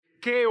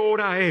¿qué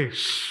hora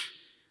es?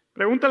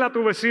 Pregúntale a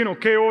tu vecino,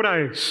 ¿qué hora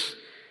es?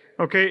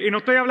 Okay, y no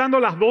estoy hablando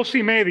las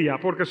 12:30,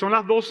 porque son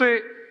las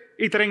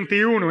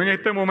 12:31 en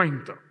este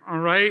momento.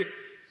 All right?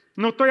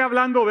 No estoy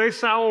hablando de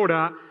esa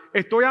hora,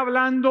 estoy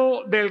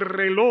hablando del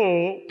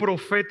reloj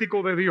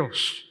profético de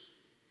Dios.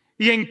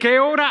 ¿Y en qué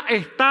hora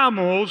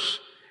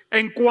estamos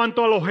en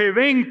cuanto a los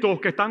eventos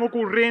que están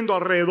ocurriendo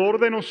alrededor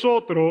de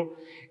nosotros?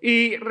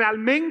 Y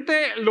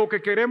realmente lo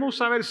que queremos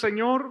saber,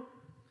 Señor,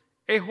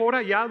 es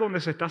hora ya donde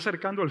se está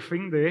acercando el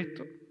fin de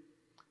esto.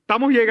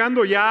 Estamos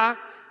llegando ya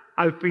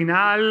al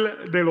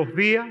final de los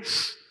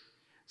días.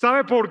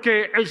 ¿Sabe?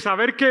 Porque el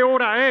saber qué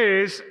hora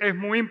es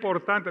muy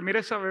importante. Mira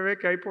esa bebé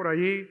que hay por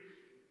allí.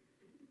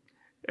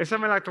 Esa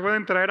me la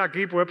pueden traer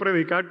aquí, puede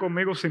predicar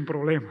conmigo sin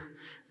problema.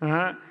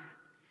 ¿Ah?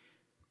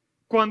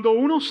 Cuando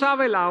uno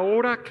sabe la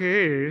hora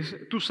que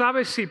es, tú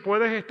sabes si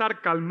puedes estar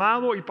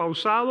calmado y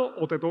pausado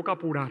o te toca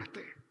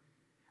apurarte.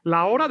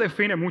 La hora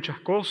define muchas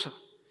cosas,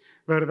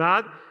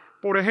 ¿verdad?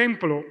 Por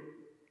ejemplo,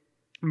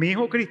 mi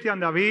hijo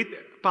Cristian David,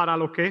 para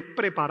lo que es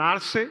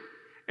prepararse,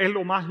 es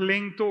lo más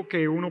lento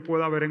que uno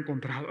pueda haber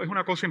encontrado. Es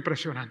una cosa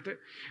impresionante.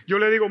 Yo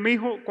le digo, mi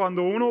hijo,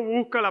 cuando uno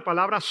busca la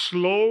palabra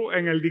slow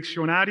en el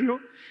diccionario,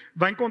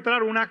 va a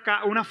encontrar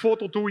una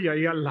foto tuya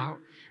ahí al lado.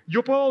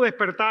 Yo puedo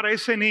despertar a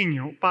ese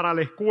niño para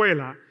la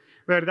escuela,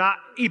 ¿verdad?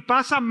 Y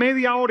pasa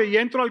media hora y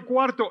entro al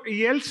cuarto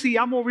y él si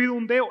ha movido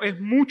un dedo es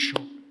mucho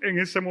en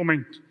ese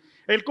momento.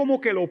 Él como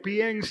que lo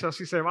piensa,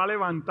 si se va a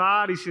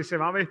levantar y si se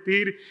va a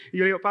vestir. Y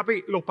yo le digo,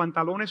 papi, los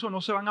pantalones esos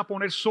no se van a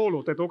poner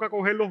solos, te toca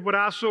coger los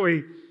brazos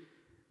y,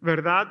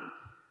 ¿verdad?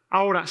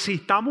 Ahora, si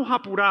estamos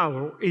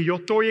apurados y yo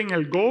estoy en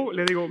el go,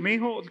 le digo,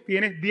 mijo,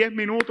 tienes 10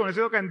 minutos,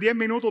 necesito que en 10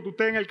 minutos tú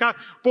estés en el carro,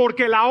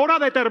 porque la hora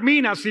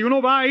determina si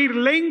uno va a ir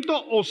lento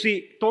o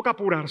si toca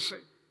apurarse.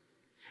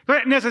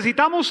 Entonces,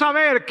 necesitamos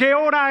saber qué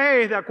hora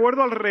es de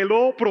acuerdo al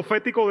reloj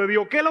profético de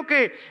Dios. ¿Qué es lo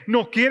que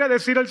nos quiere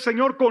decir el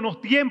Señor con los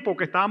tiempos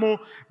que estamos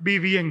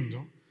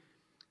viviendo?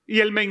 Y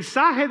el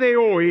mensaje de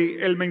hoy,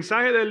 el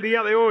mensaje del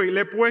día de hoy,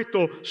 le he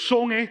puesto,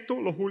 ¿son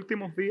estos los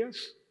últimos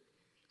días?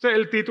 Ese es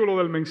el título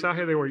del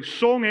mensaje de hoy.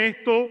 ¿Son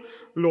estos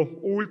los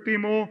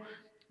últimos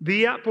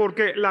días?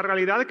 Porque la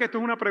realidad es que esto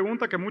es una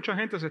pregunta que mucha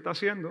gente se está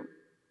haciendo.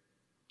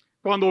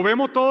 Cuando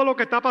vemos todo lo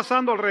que está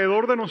pasando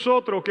alrededor de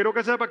nosotros, quiero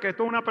que sepa que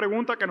esto es una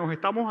pregunta que nos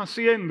estamos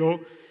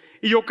haciendo.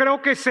 Y yo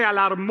creo que se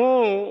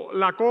alarmó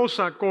la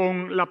cosa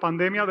con la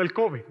pandemia del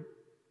COVID.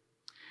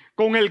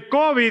 Con el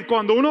COVID,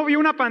 cuando uno vio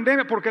una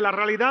pandemia, porque la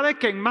realidad es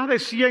que en más de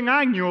 100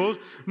 años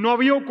no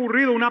había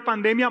ocurrido una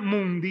pandemia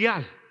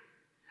mundial.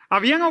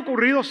 Habían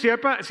ocurrido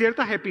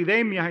ciertas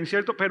epidemias,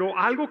 pero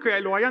algo que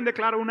lo hayan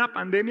declarado una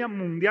pandemia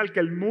mundial, que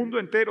el mundo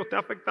entero esté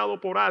afectado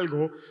por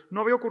algo,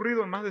 no había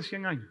ocurrido en más de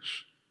 100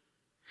 años.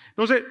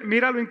 Entonces,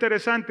 mira lo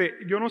interesante,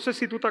 yo no sé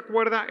si tú te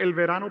acuerdas el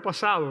verano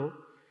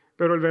pasado,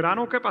 pero el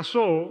verano que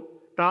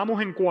pasó,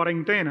 estábamos en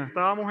cuarentena,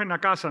 estábamos en la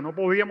casa, no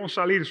podíamos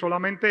salir,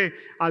 solamente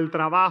al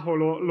trabajo,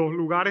 los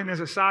lugares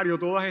necesarios,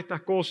 todas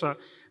estas cosas.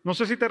 No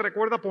sé si te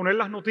recuerdas poner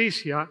las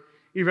noticias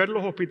y ver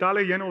los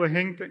hospitales llenos de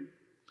gente.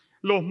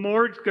 Los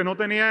morgues que no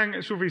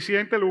tenían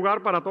suficiente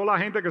lugar para toda la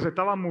gente que se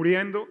estaban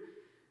muriendo.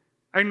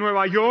 En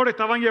Nueva York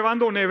estaban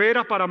llevando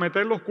neveras para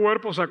meter los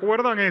cuerpos, ¿se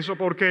acuerdan eso?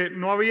 Porque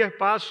no había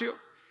espacio.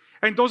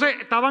 Entonces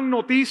estaban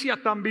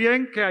noticias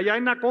también que allá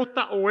en la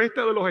costa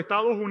oeste de los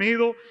Estados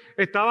Unidos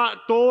estaban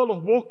todos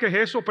los bosques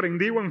esos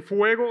prendidos en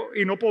fuego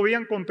y no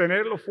podían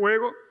contener los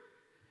fuegos.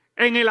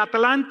 En el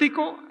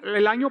Atlántico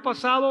el año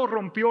pasado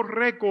rompió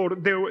récord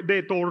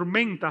de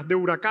tormentas, de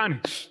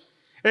huracanes.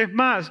 Es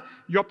más,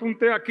 yo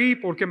apunté aquí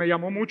porque me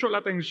llamó mucho la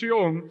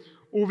atención,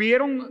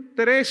 hubieron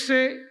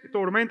 13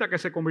 tormentas que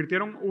se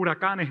convirtieron en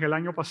huracanes el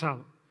año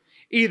pasado.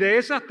 Y de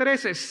esas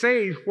 13,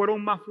 6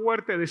 fueron más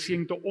fuertes de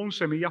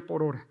 111 millas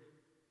por hora.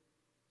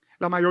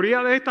 La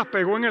mayoría de estas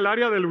pegó en el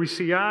área de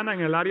Luisiana, en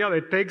el área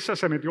de Texas,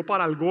 se metió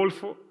para el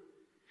Golfo.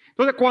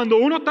 Entonces, cuando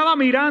uno estaba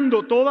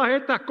mirando todas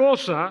estas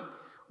cosas,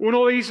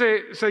 uno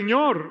dice,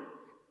 Señor,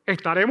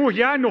 ¿estaremos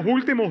ya en los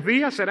últimos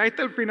días? ¿Será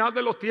este el final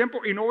de los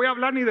tiempos? Y no voy a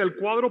hablar ni del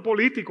cuadro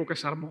político que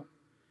se armó,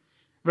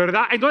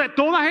 ¿verdad? Entonces,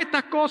 todas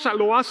estas cosas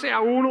lo hace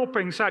a uno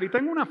pensar. Y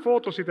tengo una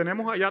foto, si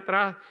tenemos allá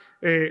atrás,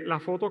 la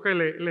foto que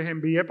les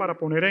envié para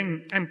poner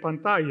en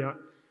pantalla.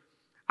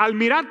 Al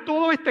mirar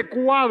todo este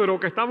cuadro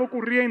que estaba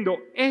ocurriendo,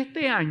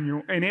 este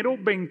año, enero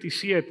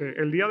 27,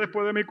 el día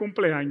después de mi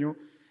cumpleaños,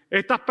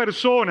 estas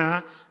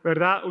personas,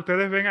 ¿verdad?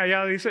 Ustedes ven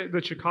allá, dice The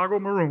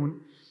Chicago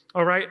Maroon.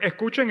 All right,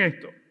 escuchen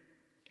esto.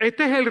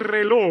 Este es el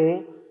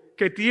reloj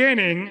que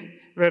tienen,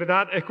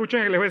 ¿verdad?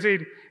 Escuchen, les voy a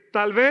decir,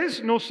 tal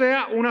vez no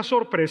sea una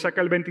sorpresa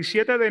que el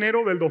 27 de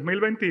enero del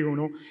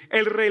 2021,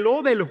 el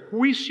reloj del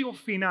juicio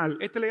final,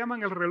 le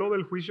llaman el reloj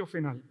del juicio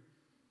final.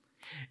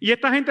 Y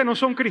esta gente no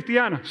son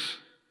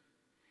cristianas.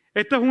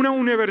 Esta es una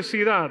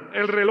universidad.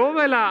 El reloj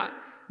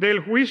del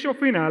juicio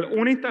final,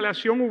 una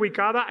instalación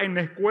ubicada en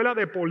la Escuela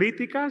de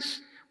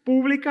Políticas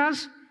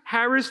Públicas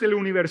Harris de la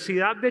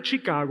Universidad de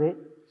Chicago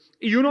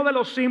y uno de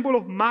los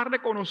símbolos más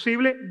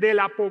reconocibles del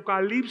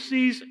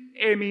apocalipsis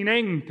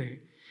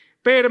eminente.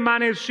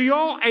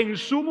 permaneció en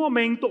su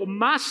momento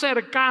más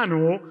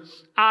cercano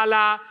a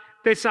la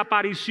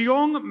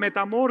desaparición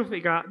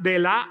metamórfica de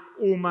la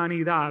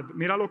humanidad.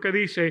 Mira lo que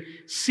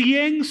dice,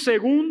 100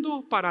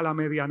 segundos para la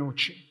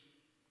medianoche.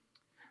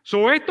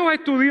 Estos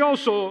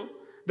estudiosos,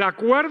 de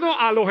acuerdo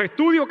a los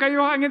estudios que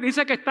ellos han,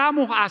 dicen que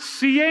estamos a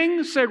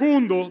 100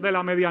 segundos de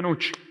la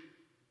medianoche.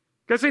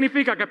 ¿Qué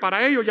significa? Que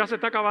para ellos ya se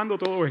está acabando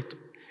todo esto.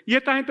 ¿Y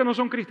esta gente no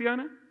son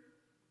cristianas?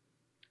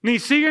 Ni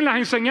siguen las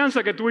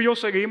enseñanzas que tú y yo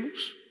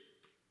seguimos.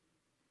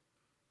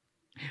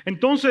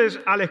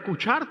 Entonces, al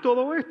escuchar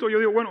todo esto, yo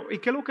digo, bueno, ¿y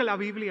qué es lo que la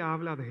Biblia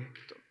habla de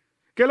esto?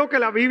 ¿Qué es lo que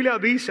la Biblia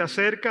dice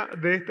acerca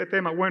de este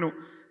tema? Bueno,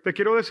 te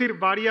quiero decir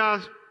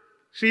varias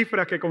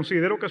cifras que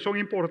considero que son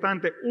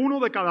importantes. 1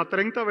 de cada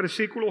 30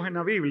 versículos en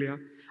la Biblia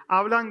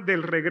hablan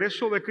del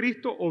regreso de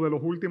Cristo o de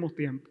los últimos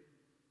tiempos.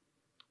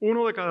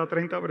 1 de cada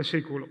 30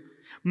 versículos.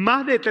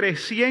 Más de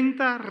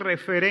 300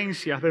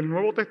 referencias del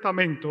Nuevo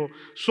Testamento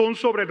son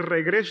sobre el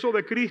regreso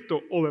de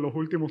Cristo o de los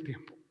últimos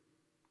tiempos.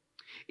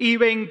 Y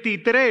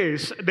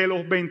 23 de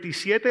los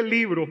 27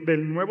 libros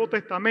del Nuevo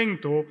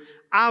Testamento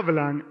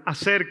hablan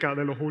acerca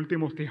de los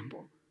últimos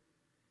tiempos.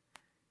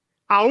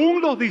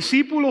 Aún los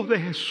discípulos de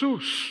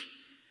Jesús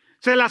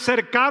se le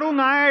acercaron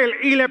a Él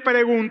y le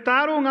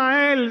preguntaron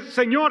a Él,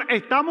 Señor,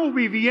 ¿estamos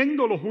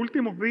viviendo los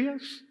últimos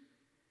días?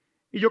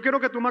 Y yo quiero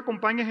que tú me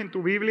acompañes en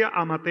tu Biblia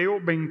a Mateo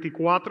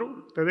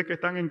 24. Ustedes que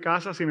están en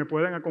casa, si me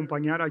pueden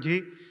acompañar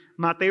allí.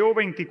 Mateo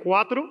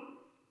 24.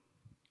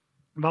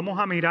 Vamos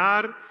a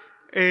mirar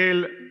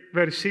el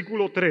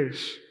versículo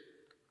 3.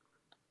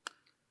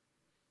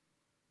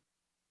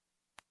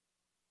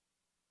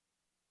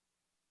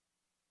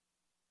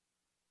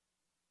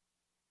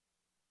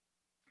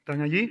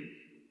 ¿Están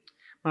allí?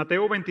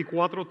 Mateo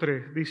 24,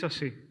 3 dice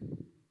así.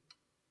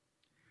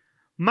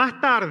 Más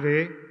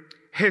tarde,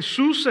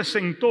 Jesús se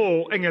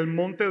sentó en el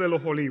monte de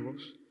los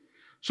olivos.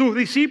 Sus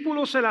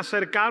discípulos se le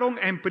acercaron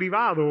en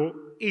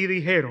privado y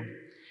dijeron,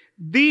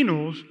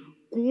 dinos,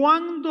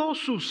 ¿cuándo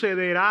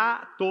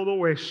sucederá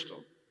todo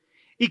esto?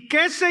 ¿Y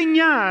qué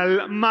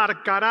señal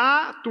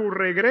marcará tu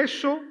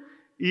regreso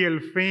y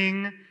el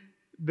fin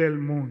del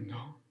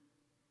mundo?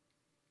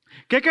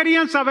 ¿Qué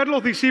querían saber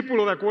los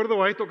discípulos de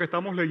acuerdo a esto que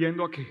estamos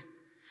leyendo aquí?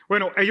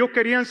 Bueno, ellos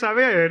querían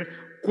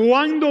saber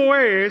cuándo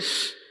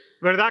es,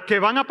 ¿verdad?, que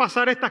van a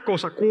pasar estas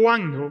cosas.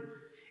 ¿Cuándo?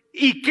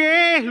 ¿Y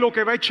qué es lo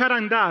que va a echar a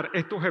andar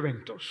estos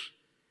eventos?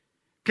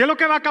 ¿Qué es lo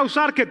que va a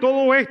causar que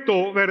todo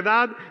esto,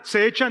 ¿verdad?,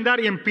 se eche a andar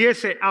y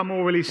empiece a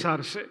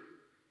movilizarse?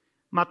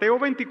 Mateo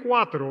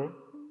 24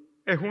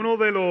 es uno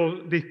de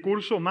los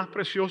discursos más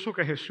preciosos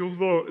que Jesús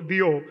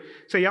dio.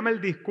 Se llama el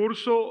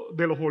discurso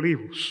de los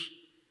olivos.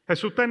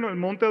 Jesús está en el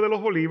monte de los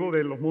olivos.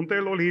 De los montes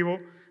del olivo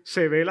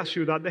se ve la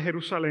ciudad de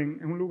Jerusalén.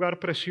 Es un lugar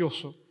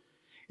precioso.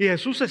 Y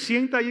Jesús se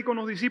sienta allí con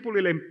los discípulos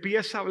y le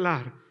empieza a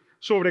hablar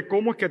sobre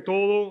cómo es que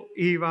todo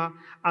iba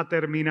a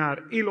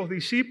terminar. Y los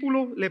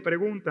discípulos le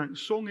preguntan,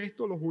 ¿son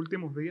estos los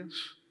últimos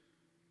días?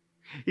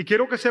 Y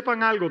quiero que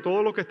sepan algo,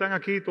 todos los que están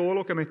aquí, todos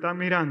los que me están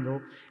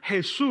mirando,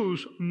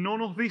 Jesús no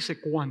nos dice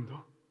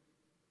cuándo.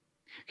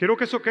 Quiero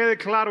que eso quede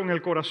claro en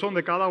el corazón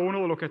de cada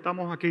uno de los que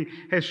estamos aquí.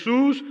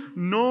 Jesús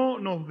no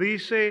nos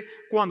dice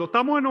cuándo.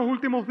 Estamos en los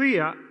últimos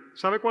días.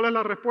 ¿Sabe cuál es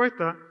la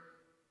respuesta?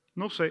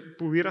 No sé,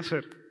 pudiera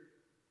ser.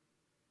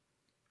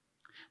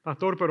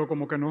 Pastor, pero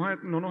como que no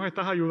nos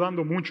estás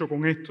ayudando mucho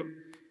con esto.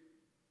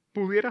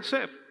 Pudiera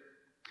ser.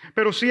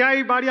 Pero sí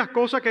hay varias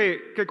cosas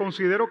que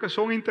considero que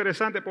son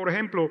interesantes. Por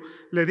ejemplo,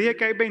 le dije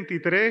que hay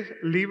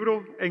 23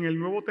 libros en el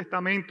Nuevo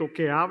Testamento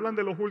que hablan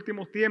de los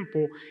últimos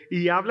tiempos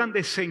y hablan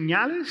de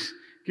señales.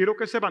 Quiero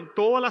que sepan,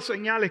 todas las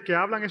señales que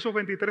hablan esos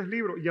 23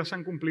 libros ya se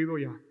han cumplido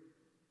ya.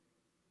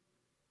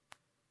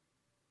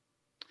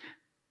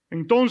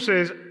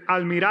 Entonces,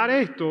 al mirar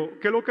esto,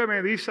 ¿qué es lo que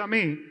me dice a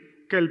mí?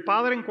 Que el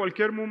Padre en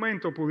cualquier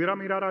momento pudiera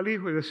mirar al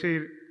Hijo y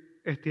decir,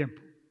 es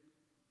tiempo,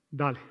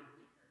 dale.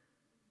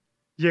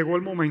 Llegó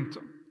el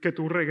momento que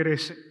tú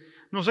regreses.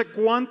 No sé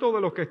cuántos de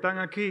los que están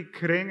aquí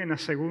creen en la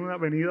segunda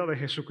venida de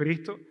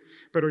Jesucristo,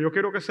 pero yo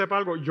quiero que sepa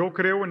algo, yo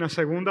creo en la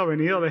segunda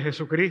venida de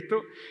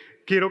Jesucristo.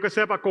 Quiero que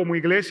sepa, como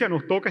iglesia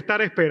nos toca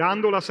estar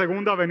esperando la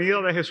segunda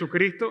venida de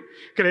Jesucristo.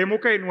 Creemos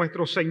que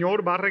nuestro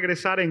Señor va a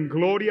regresar en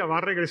gloria, va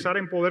a regresar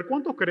en poder.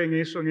 ¿Cuántos creen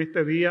eso en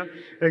este día,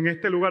 en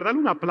este lugar? Dale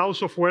un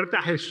aplauso fuerte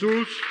a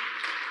Jesús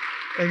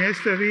en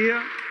este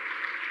día.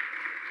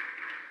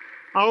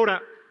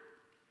 Ahora,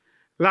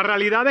 la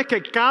realidad es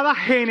que cada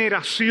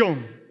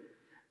generación,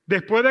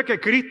 después de que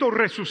Cristo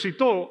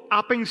resucitó,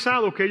 ha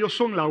pensado que ellos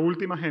son la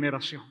última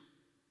generación.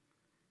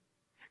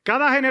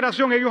 Cada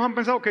generación ellos han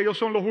pensado que ellos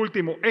son los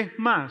últimos. Es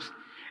más,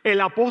 el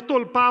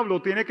apóstol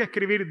Pablo tiene que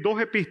escribir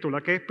 2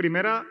 epístolas, que es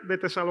primera de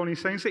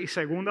Tesalonicenses y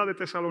segunda de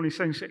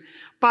Tesalonicenses,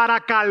 para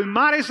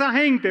calmar a esa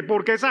gente,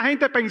 porque esa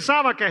gente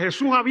pensaba que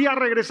Jesús había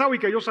regresado y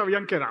que ellos se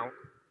habían quedado.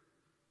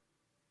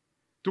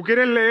 ¿Tú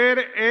quieres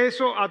leer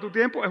eso a tu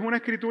tiempo? Es una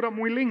escritura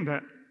muy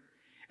linda.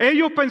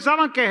 Ellos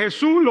pensaban que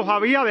Jesús los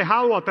había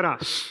dejado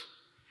atrás.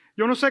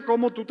 Yo no sé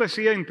cómo tú te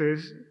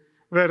sientes,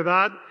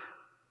 ¿verdad?,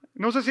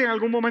 No sé si en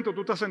algún momento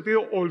tú te has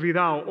sentido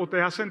olvidado o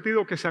te has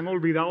sentido que se han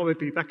olvidado de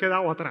ti, te has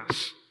quedado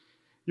atrás.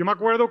 Yo me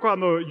acuerdo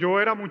cuando yo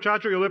era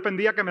muchacho, yo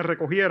dependía que me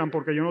recogieran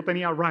porque yo no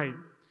tenía ride,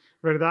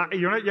 ¿verdad? Y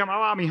yo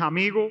llamaba a mis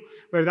amigos,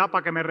 ¿verdad?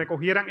 Para que me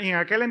recogieran. Y en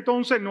aquel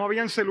entonces no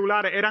habían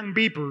celulares, eran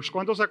beepers.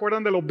 ¿Cuántos se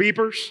acuerdan de los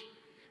beepers?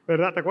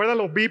 ¿Verdad? ¿Te acuerdas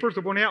de los beepers?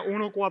 Tú ponías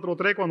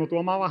 143 cuando tú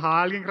amabas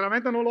a alguien.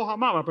 Realmente no los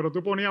amabas, pero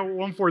tú ponías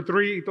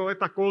 143 y todas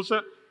estas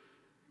cosas.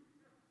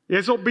 Y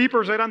esos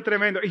beepers eran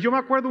tremendos. Y yo me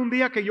acuerdo un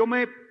día que yo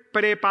me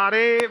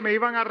preparé, me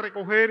iban a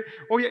recoger,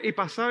 oye, y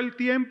pasaba el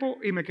tiempo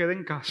y me quedé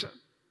en casa.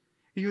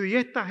 Y yo dije,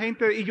 esta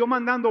gente, y yo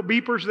mandando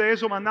beepers de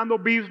eso, mandando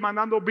beeps.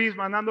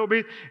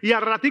 Y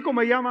al ratico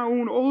me llama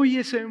uno,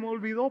 oye, se me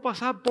olvidó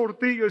pasar por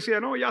ti. Yo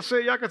decía, no, ya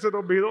sé, ya que se te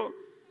olvidó.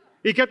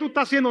 ¿Y qué tú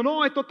estás haciendo?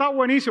 No, esto está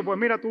buenísimo. Pues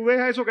mira, tú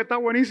dejas eso que está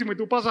buenísimo y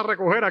tú pasas a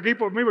recoger aquí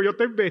por mí, porque yo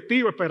estoy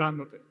vestido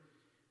esperándote.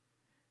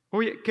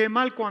 Oye, qué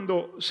mal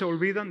cuando se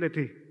olvidan de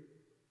ti.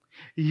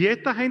 Y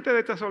esta gente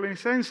de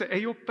Tesalonicenses,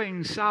 ellos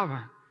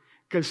pensaban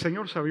que el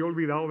Señor se había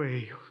olvidado de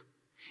ellos.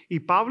 Y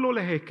Pablo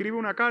les escribe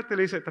una carta y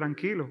le dice,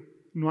 tranquilo,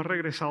 no ha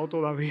regresado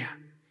todavía,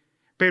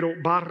 pero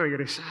va a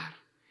regresar.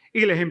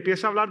 Y les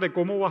empieza a hablar de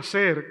cómo va a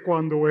ser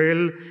cuando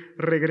Él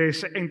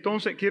regrese.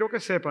 Entonces, quiero que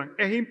sepan,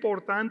 es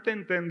importante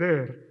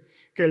entender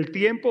que el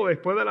tiempo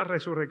después de la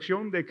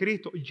resurrección de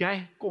Cristo ya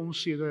es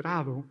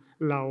considerado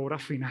la hora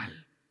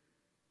final.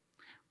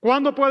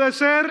 ¿Cuándo puede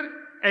ser?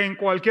 En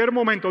cualquier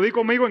momento. Di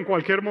conmigo, en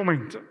cualquier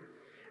momento.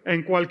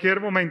 En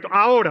cualquier momento.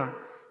 Ahora,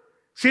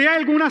 si hay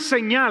algunas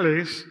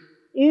señales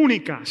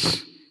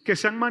únicas que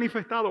se han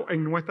manifestado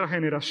en nuestra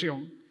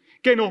generación,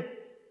 que nos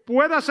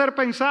puede hacer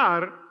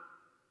pensar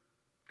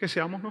que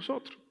seamos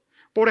nosotros.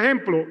 Por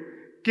ejemplo,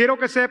 quiero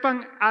que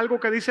sepan algo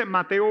que dice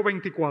Mateo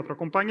 24.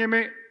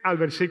 Acompáñenme al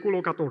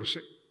versículo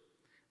 14.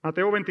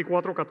 Mateo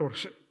 24,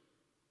 14.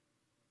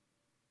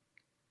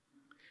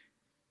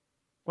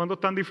 ¿Cuántos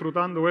están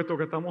disfrutando esto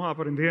que estamos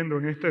aprendiendo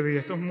en este día?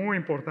 Esto es muy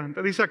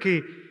importante. Dice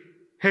aquí,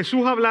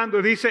 Jesús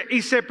hablando, dice,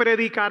 y se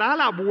predicará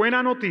la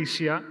buena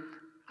noticia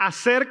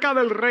acerca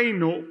del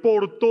reino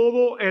por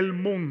todo el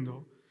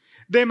mundo,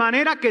 de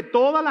manera que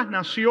todas las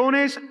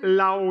naciones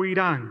la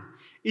oirán,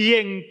 y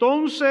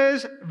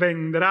entonces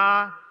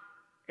vendrá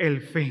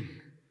el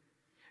fin.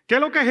 ¿Qué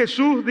es lo que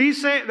Jesús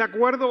dice de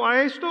acuerdo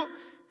a esto?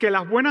 Que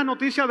las buenas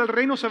noticias del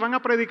reino se van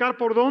a predicar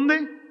 ¿por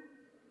dónde?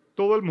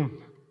 Todo el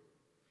mundo.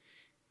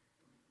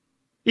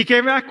 ¿Y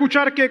qué va a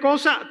escuchar qué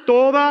cosa?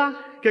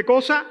 Toda, ¿qué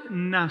cosa?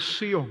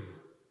 Nación.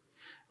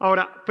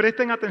 Ahora,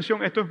 presten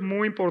atención, esto es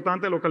muy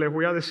importante lo que les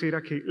voy a decir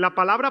aquí. La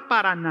palabra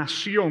para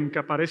nación que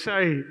aparece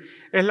ahí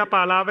es la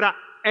palabra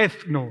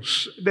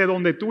estos, de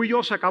donde tú y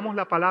yo sacamos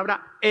la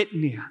palabra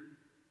etnia.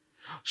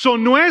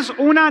 No es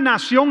una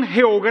nación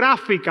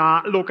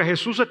geográfica lo que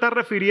Jesús se está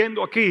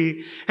refiriendo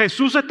aquí.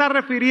 Jesús se está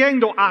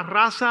refiriendo a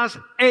razas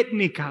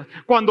étnicas.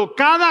 Cuando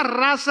cada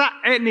raza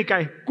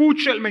étnica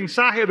escuche el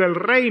mensaje del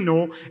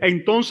reino,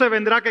 entonces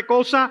vendrá ¿qué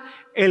cosa?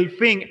 El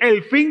fin.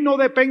 El fin no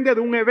depende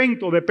de un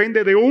evento,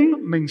 depende de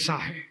un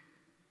mensaje.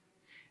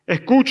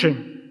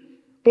 Escuchen,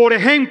 por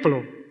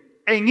ejemplo,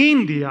 en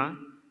India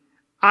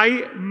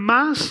hay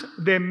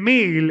más de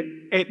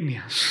 1000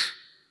 etnias.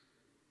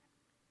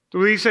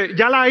 Tú dices,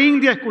 ya la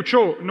India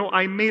escuchó. No,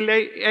 hay 1000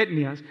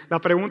 etnias. La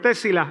pregunta es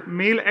si las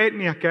 1000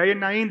 etnias que hay en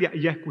la India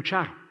ya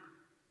escucharon.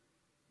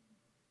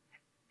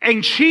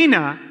 En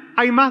China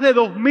hay más de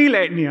 2000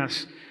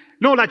 etnias.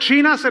 No, la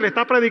China se le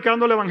está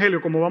predicando el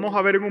evangelio, como vamos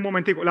a ver en un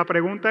momentico. La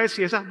pregunta es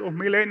si esas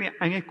 2000 etnias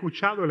han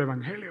escuchado el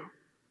evangelio.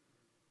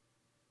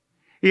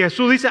 Y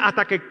Jesús dice,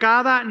 hasta que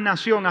cada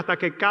nación, hasta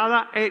que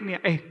cada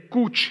etnia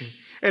escuche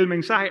el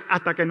mensaje,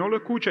 hasta que no lo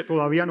escuche,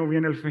 todavía no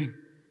viene el fin.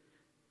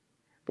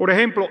 Por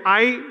ejemplo,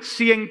 hay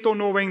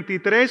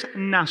 193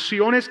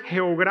 naciones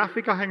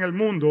geográficas en el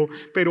mundo,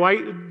 pero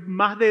hay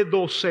más de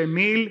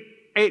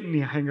 12,000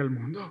 etnias en el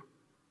mundo.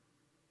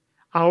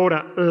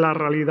 Ahora, la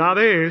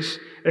realidad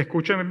es,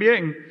 escuchen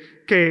bien,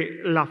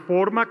 que la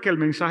forma que el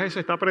mensaje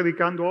se está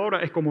predicando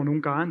ahora es como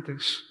nunca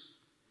antes.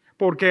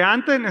 Porque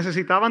antes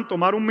necesitaban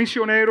tomar un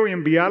misionero y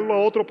enviarlo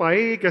a otro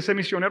país, que ese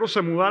misionero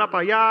se mudara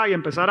para allá y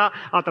empezara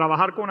a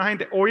trabajar con la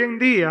gente. Hoy en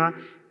día,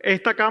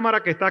 esta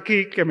cámara que está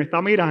aquí, que me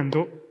está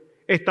mirando,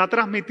 está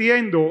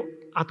transmitiendo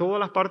a todas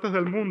las partes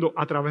del mundo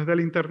a través del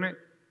internet.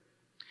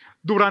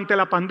 Durante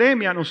la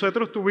pandemia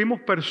nosotros tuvimos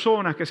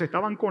personas que se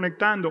estaban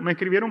conectando. Me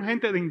escribieron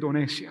gente de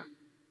Indonesia.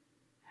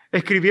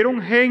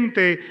 Escribieron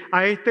gente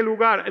a este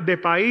lugar de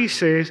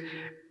países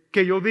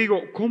que yo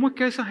digo, ¿cómo es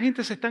que esa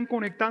gente se están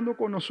conectando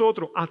con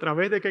nosotros? ¿A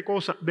través de qué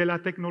cosa? De la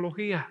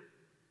tecnología.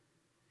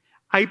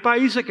 Hay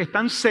países que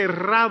están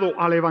cerrados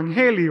al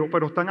evangelio,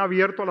 pero están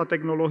abiertos a la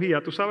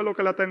tecnología. ¿Tú sabes lo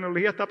que la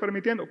tecnología está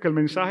permitiendo? Que el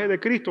mensaje de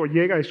Cristo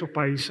llegue a esos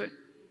países.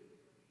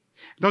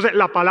 Entonces,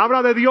 la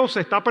palabra de Dios se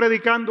está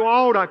predicando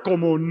ahora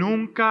como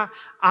nunca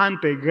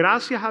antes.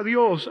 Gracias a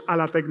Dios a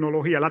la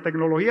tecnología. La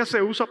tecnología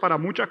se usa para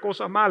muchas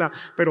cosas malas,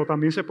 pero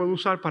también se puede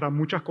usar para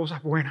muchas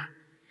cosas buenas.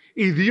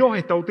 Y Dios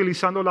está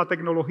utilizando la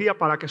tecnología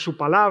para que su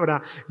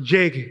palabra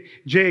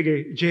llegue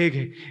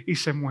y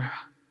se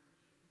mueva.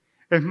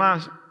 Es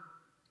más,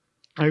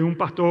 Hay un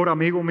pastor,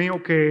 amigo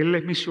mío, que él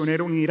es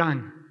misionero en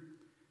Irán.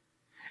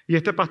 Y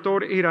este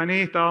pastor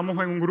iraní,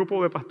 estábamos en un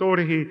grupo de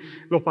pastores y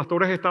los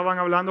pastores estaban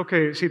hablando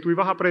que si tú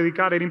ibas a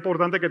predicar era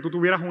importante que tú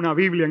tuvieras una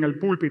Biblia en el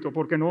púlpito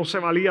porque no se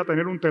valía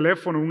tener un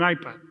teléfono, un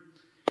iPad.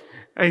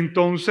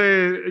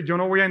 Entonces yo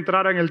no voy a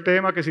entrar en el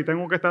tema que si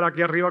tengo que estar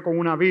aquí arriba con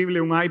una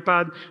Biblia, un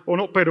iPad o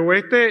no, pero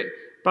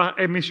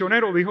el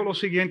misionero dijo lo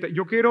siguiente: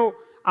 yo quiero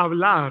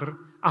hablar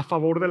a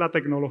favor de la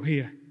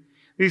tecnología.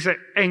 Dice,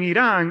 en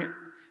Irán,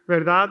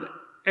 ¿verdad?,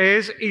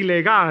 es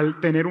ilegal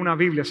tener una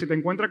Biblia. Si te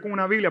encuentras con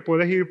una Biblia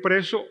puedes ir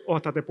preso o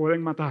hasta te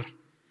pueden matar.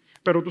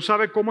 Pero tú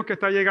sabes cómo es que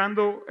está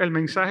llegando el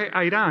mensaje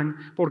a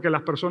Irán, porque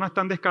las personas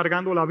están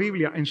descargando la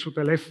Biblia en su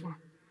teléfono.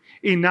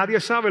 Y nadie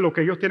sabe lo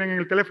que ellos tienen en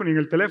el teléfono, y en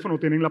el teléfono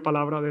tienen la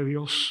palabra de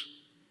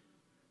Dios.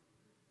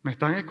 ¿Me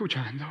están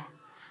escuchando?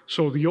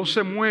 Dios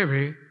se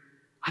mueve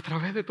a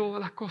través de todas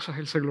las cosas,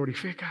 Él se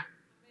glorifica.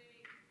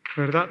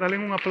 ¿Verdad? Dale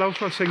un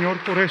aplauso al Señor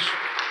por eso.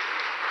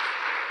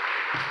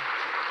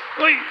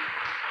 ¡Uy!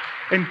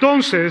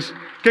 Entonces,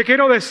 ¿qué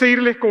quiero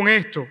decirles con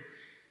esto?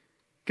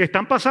 Que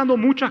están pasando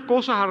muchas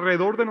cosas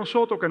alrededor de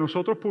nosotros que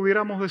nosotros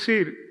pudiéramos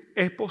decir,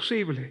 es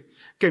posible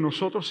que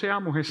nosotros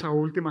seamos esa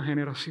última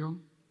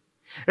generación.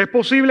 Es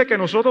posible que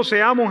nosotros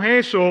seamos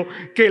eso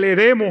que le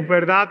demos,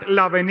 ¿verdad?,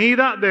 la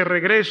venida de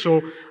regreso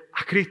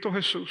a Cristo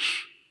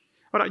Jesús.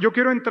 Ahora, yo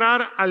quiero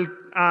entrar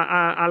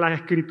a la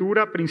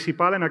escritura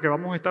principal en la que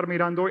vamos a estar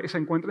mirando hoy. Se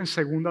encuentra en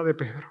Segunda de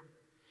Pedro.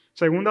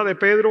 Segunda de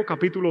Pedro,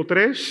 capítulo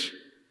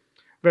 3.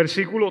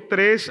 Versículo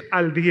 3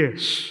 al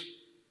 10.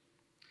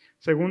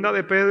 Segunda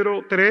de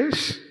Pedro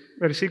 3,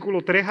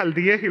 versículo 3 al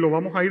 10, y lo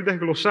vamos a ir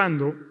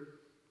desglosando,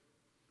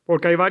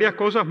 porque hay varias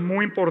cosas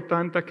muy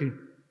importantes aquí.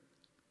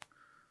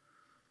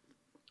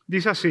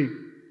 Dice así: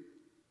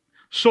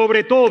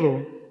 sobre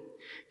todo,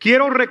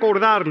 quiero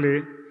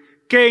recordarle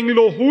que en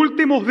los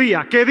últimos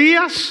días, ¿qué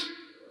días?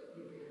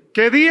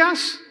 ¿Qué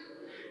días?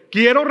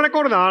 Quiero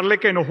recordarle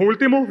que en los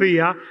últimos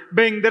días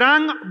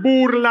vendrán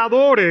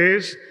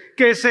burladores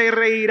que se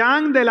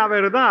reirán de la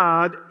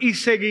verdad y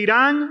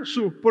seguirán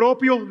sus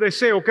propios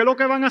deseos. ¿Qué es lo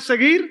que van a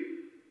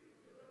seguir?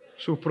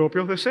 Sus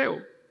propios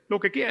deseos, lo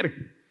que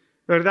quieren,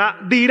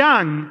 ¿verdad?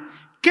 Dirán,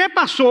 ¿qué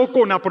pasó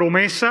con la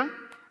promesa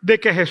de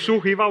que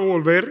Jesús iba a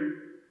volver?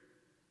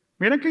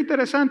 Miren qué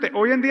interesante.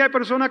 Hoy en día hay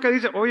personas que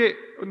dicen, oye,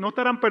 no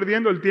estarán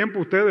perdiendo el tiempo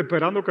ustedes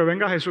esperando que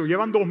venga Jesús.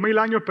 Llevan 2000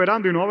 años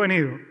esperando y no ha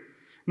venido.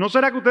 ¿No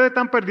será que ustedes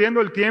están perdiendo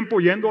el tiempo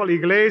yendo a la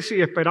iglesia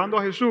y esperando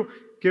a Jesús?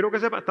 Quiero que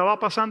sepa, estaba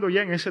pasando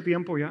ya en ese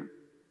tiempo ya.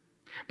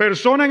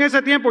 Personas en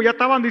ese tiempo ya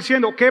estaban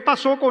diciendo, ¿qué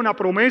pasó con la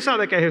promesa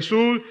de que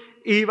Jesús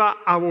iba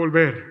a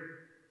volver?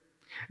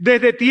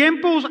 Desde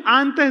tiempos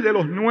antes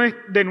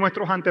de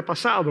nuestros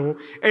antepasados,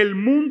 el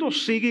mundo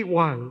sigue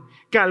igual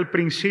que al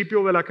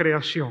principio de la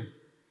creación.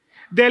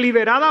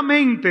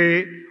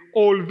 Deliberadamente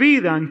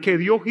olvidan que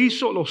Dios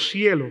hizo los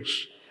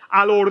cielos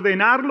al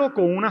ordenarlo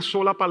con una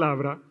sola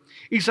palabra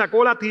y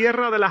sacó la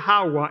tierra de las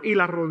aguas y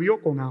la rodeó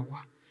con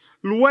agua.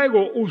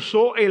 Luego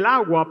usó el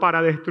agua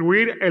para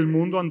destruir el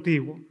mundo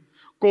antiguo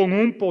con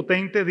un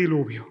potente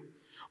diluvio.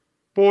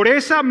 Por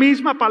esa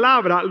misma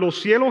palabra, los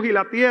cielos y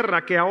la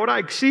tierra que ahora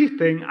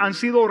existen han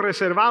sido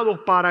reservados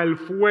para el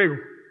fuego.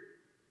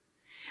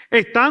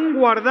 Están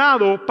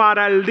guardados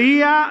para el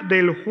día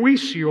del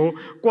juicio,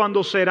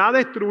 cuando será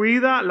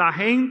destruida la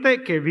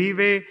gente que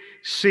vive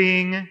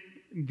sin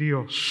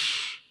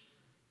Dios.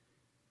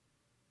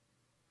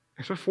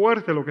 Eso es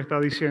fuerte lo que está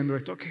diciendo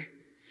esto aquí.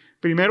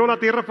 Primero la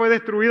tierra fue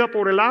destruida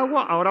por el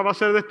agua, ahora va a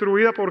ser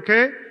destruida ¿por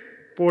qué?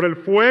 Por el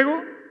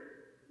fuego.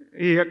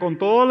 Y con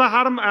todos los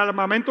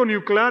armamentos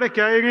nucleares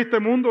que hay en este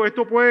mundo,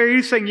 esto puede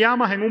irse en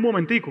llamas en un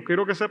momentico.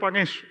 Quiero que sepan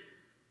eso.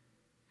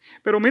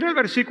 Pero mira el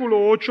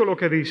versículo 8 lo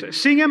que dice.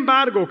 Sin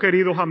embargo,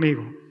 queridos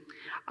amigos,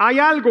 hay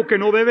algo que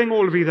no deben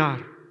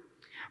olvidar.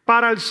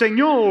 Para el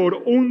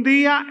Señor, un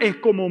día es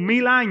como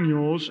 1000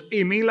 años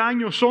y 1000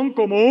 años son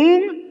como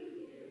un...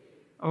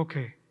 Ok,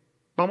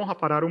 vamos a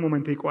parar un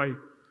momentico ahí.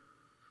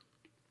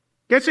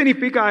 ¿Qué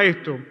significa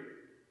esto?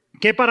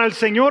 Que para el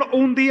Señor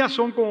un día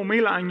son como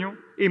 1000 años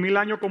y 1000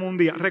 años como un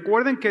día.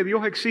 Recuerden que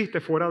Dios existe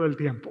fuera del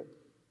tiempo.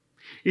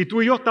 Y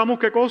tú y yo estamos,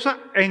 ¿qué cosa?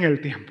 En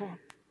el tiempo.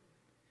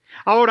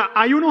 Ahora,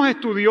 hay unos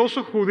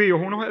estudiosos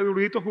judíos, unos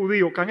eruditos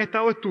judíos que han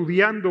estado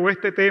estudiando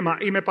este tema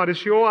y me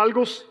pareció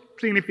algo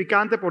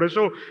significante, por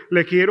eso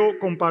les quiero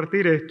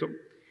compartir esto.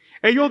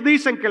 Ellos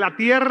dicen que la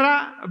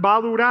tierra va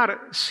a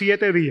durar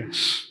 7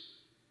 días.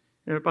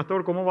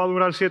 Pastor, ¿cómo va a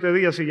durar 7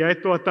 días si ya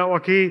esto ha estado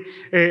aquí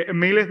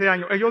miles de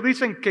años? Ellos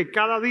dicen que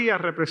cada día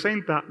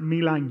representa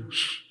 1000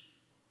 años.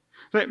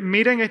 Entonces,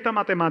 miren esta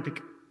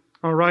matemática.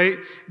 All right.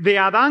 De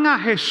Adán a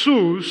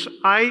Jesús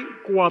hay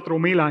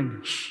 4000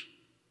 años.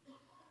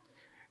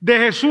 De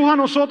Jesús a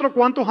nosotros,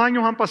 ¿cuántos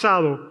años han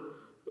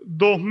pasado?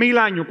 2000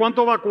 años.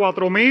 ¿Cuánto va?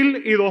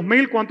 4000 y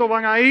 2000. ¿Cuántos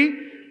van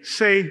ahí?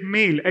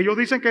 6000. Ellos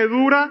dicen que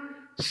dura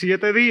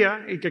 7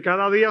 días y que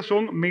cada día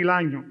son 1000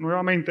 años.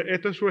 Nuevamente,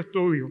 esto es su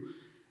estudio.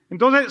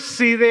 Entonces,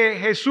 si de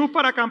Jesús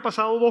para acá han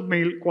pasado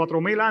 2000,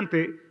 4000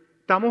 antes,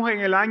 estamos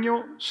en el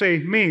año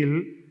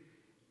 6000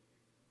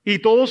 y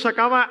todo se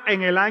acaba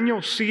en el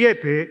año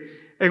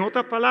 7, En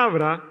otras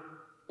palabras,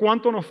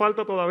 ¿cuánto nos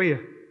falta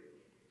todavía?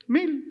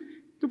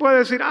 1000. Tú puedes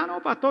decir,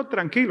 no, pastor,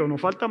 tranquilo,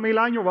 nos faltan 1000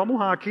 años,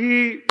 vamos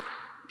aquí,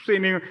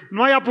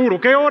 no hay apuro.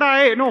 ¿Qué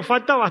hora es? No,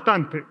 falta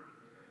bastante.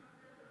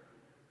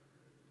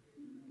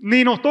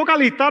 Ni nos toca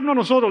alistarnos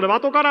nosotros, le va a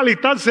tocar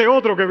alistarse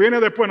otro que viene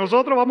después.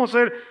 Nosotros vamos a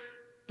ser...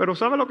 Pero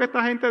 ¿sabe lo que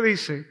esta gente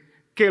dice?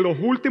 Que los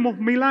últimos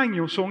 1000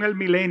 años son el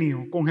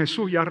milenio, con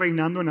Jesús ya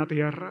reinando en la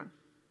tierra.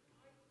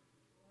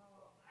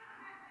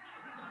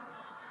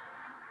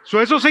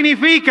 Eso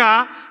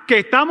significa que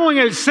estamos en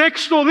el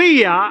 6º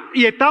día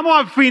y estamos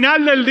al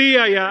final del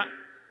día ya.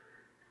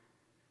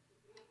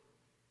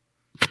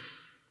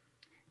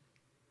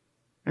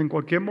 En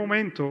cualquier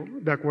momento,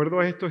 de acuerdo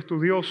a estos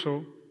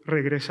estudiosos,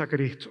 regresa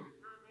Cristo.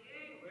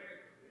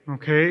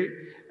 ¿Ok?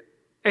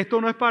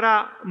 Esto no es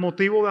para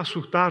motivo de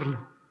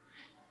asustarlo.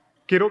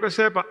 Quiero que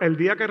sepa, el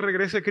día que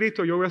regrese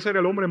Cristo, yo voy a ser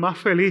el hombre más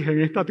feliz en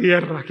esta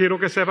tierra. Quiero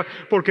que sepa,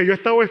 porque yo he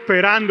estado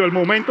esperando el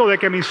momento de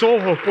que mis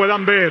ojos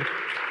puedan ver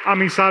a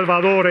mi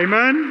Salvador.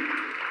 Amén.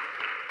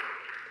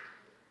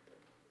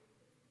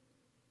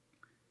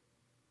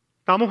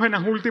 ¿Estamos en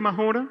las últimas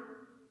horas?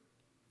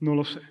 No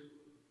lo sé.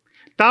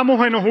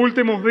 ¿Estamos en los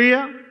últimos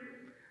días?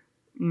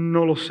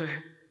 No lo sé.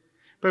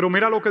 Pero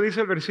mira lo que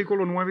dice el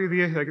versículo 9 y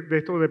 10 de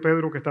esto de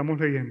Pedro que estamos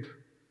leyendo.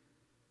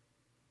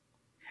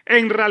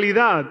 En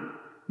realidad,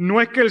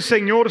 no es que el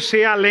Señor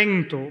sea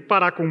lento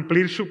para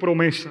cumplir su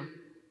promesa,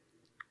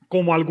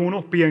 como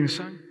algunos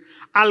piensan.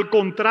 Al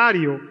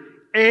contrario,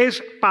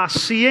 es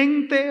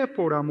paciente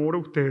por amor a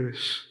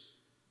ustedes.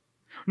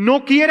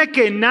 No quiere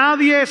que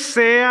nadie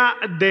sea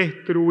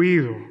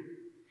destruido.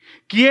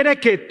 Quiere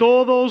que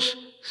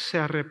todos se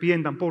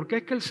arrepientan. ¿Por qué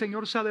es que el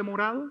Señor se ha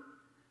demorado?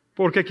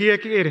 Porque quiere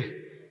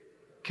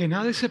que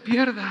nadie se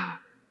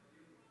pierda.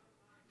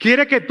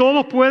 Quiere que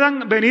todos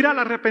puedan venir al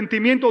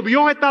arrepentimiento.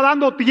 Dios está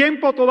dando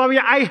tiempo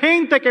todavía. Hay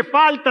gente que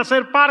falta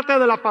ser parte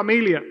de la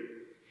familia.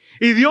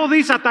 Y Dios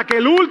dice, hasta que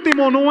el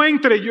último no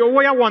entre, yo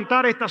voy a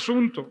aguantar este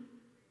asunto.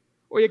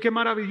 Oye, qué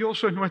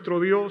maravilloso es nuestro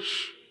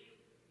Dios.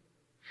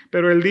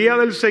 Pero el día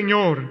del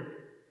Señor,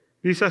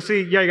 dice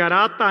así,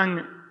 llegará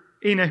tan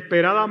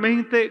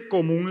inesperadamente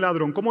como un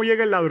ladrón. ¿Cómo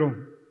llega el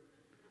ladrón?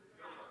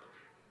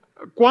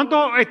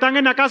 ¿Cuántos están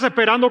en la casa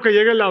esperando que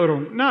llegue el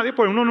ladrón? Nadie,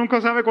 pues uno nunca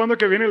sabe cuándo es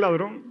que viene el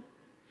ladrón.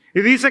 Y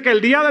dice que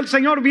el día del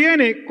Señor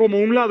viene como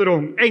un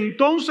ladrón.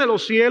 Entonces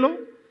los cielos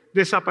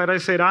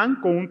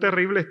desaparecerán con un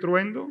terrible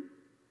estruendo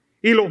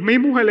y los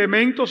mismos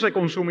elementos se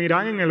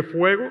consumirán en el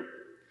fuego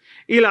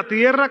y la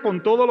tierra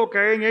con todo lo que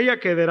hay en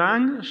ella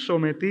quedarán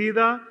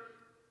sometida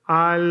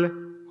al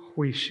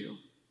juicio.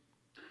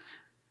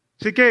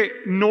 Así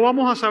que no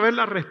vamos a saber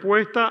la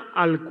respuesta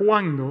al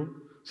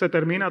cuándo se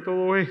termina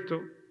todo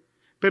esto,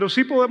 pero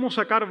sí podemos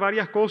sacar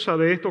varias cosas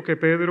de esto que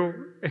Pedro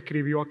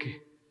escribió aquí.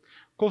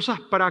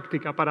 Cosas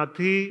prácticas para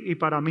ti y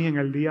para mí en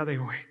el día de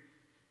hoy.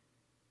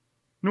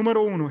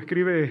 Número 1,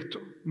 escribe esto,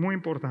 muy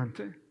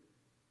importante.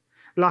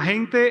 La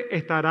gente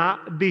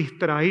estará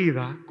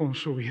distraída con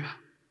su vida.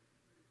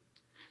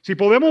 Si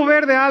podemos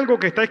ver de algo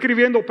que está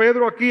escribiendo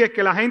Pedro aquí, es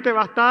que la gente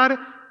va a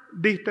estar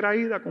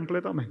distraída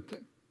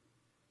completamente.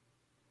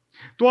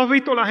 ¿Tú has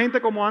visto la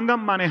gente como andan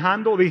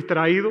manejando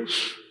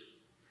distraídos?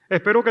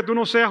 Espero que tú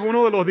no seas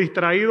uno de los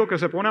distraídos que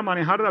se pone a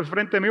manejar al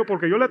frente mío,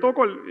 porque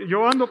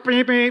yo ando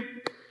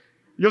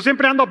yo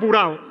siempre ando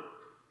apurado.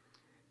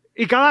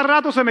 Y cada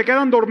rato se me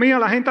quedan dormidas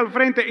la gente al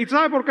frente. ¿Y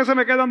sabes por qué se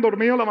me quedan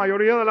dormidos la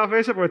mayoría de las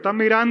veces? Porque están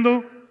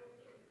mirando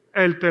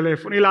el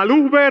teléfono. Y la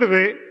luz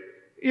verde,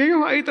 y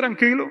ellos ahí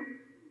tranquilos.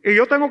 Y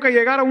yo tengo que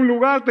llegar a un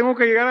lugar, tengo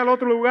que llegar al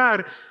otro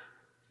lugar.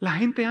 La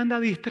gente anda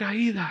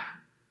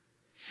distraída.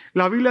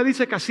 La Biblia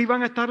dice que así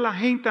van a estar la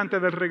gente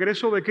antes del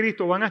regreso de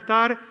Cristo. Van a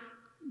estar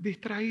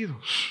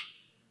distraídos.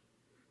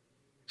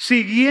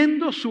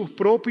 Siguiendo sus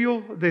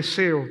propios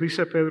deseos,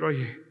 dice Pedro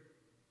allí.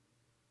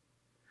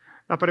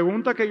 La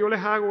pregunta que yo les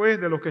hago es,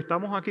 de los que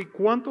estamos aquí,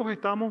 ¿cuántos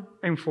estamos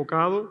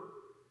enfocados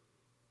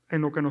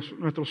en lo que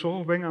nuestros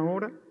ojos ven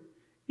ahora?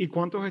 ¿Y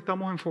cuántos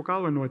estamos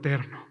enfocados en lo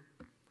eterno?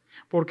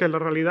 Porque la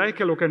realidad es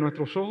que lo que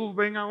nuestros ojos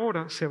ven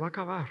ahora se va a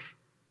acabar.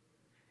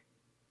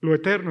 Lo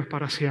eterno es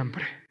para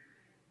siempre.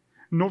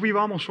 No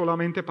vivamos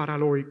solamente para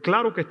el hoy.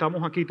 Claro que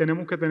estamos aquí,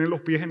 tenemos que tener los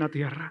pies en la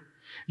tierra.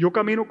 Yo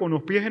camino con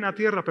los pies en la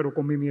tierra, pero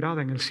con mi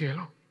mirada en el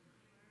cielo.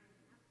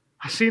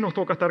 Así nos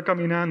toca estar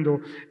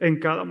caminando en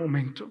cada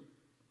momento.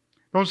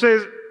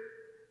 Entonces,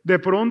 de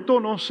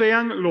pronto no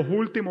sean los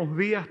últimos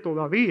días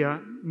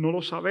todavía, no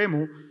lo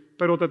sabemos,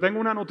 pero te tengo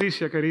una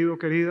noticia, querido,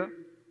 querida,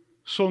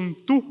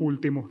 son tus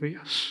últimos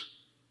días.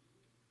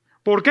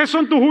 ¿Por qué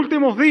son tus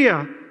últimos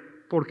días?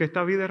 Porque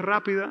esta vida es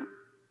rápida.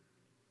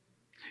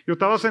 Yo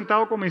estaba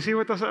sentado con mis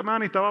hijos esta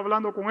semana y estaba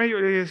hablando con ellos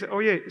y les dije,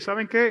 oye,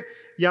 ¿saben qué?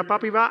 Ya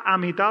papi va a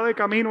mitad de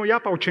camino ya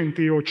para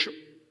 88.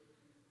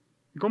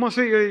 ¿Cómo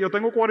así? Yo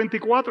tengo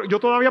 44. Yo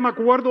todavía me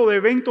acuerdo de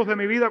eventos de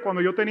mi vida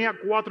cuando yo tenía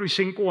 4 y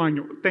 5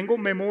 años. Tengo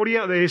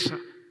memoria de esa.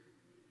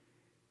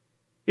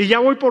 Y ya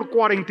voy por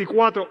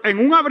 44. En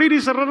un abrir y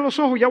cerrar los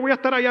ojos ya voy a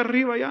estar allá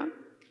arriba ya.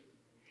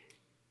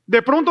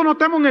 De pronto no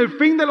estamos en el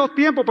fin de los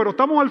tiempos, pero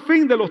estamos al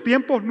fin de los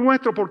tiempos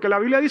nuestros, porque la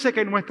Biblia dice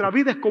que nuestra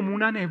vida es como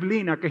una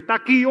neblina que está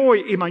aquí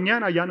hoy y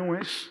mañana ya no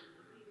es.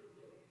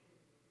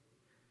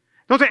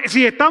 Entonces,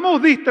 si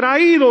estamos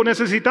distraídos,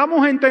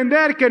 necesitamos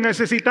entender que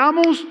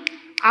necesitamos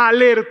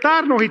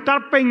alertarnos y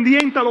estar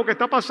pendientes a lo que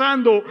está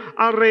pasando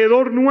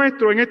alrededor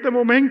nuestro en este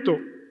momento.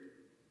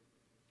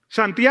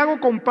 Santiago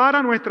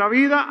compara nuestra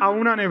vida a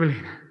una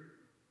neblina.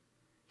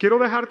 Quiero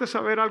dejarte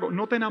saber algo,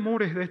 no te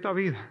enamores de esta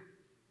vida.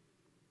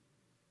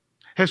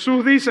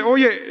 Jesús dice,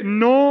 oye,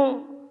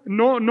 no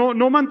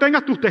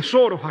mantengas tus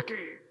tesoros aquí.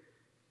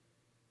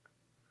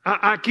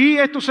 Aquí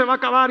esto se va a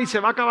acabar y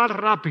se va a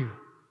acabar rápido.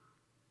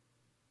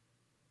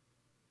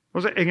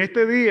 Entonces, en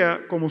este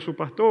día, como su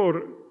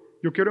pastor,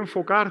 yo quiero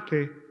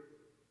enfocarte,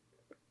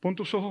 pon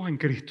tus ojos en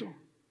Cristo.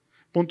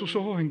 Pon tus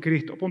ojos en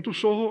Cristo. Pon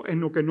tus ojos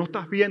en lo que no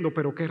estás viendo,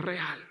 pero que es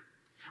real.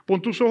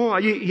 Pon tus ojos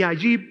allí y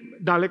allí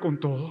dale con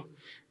todo.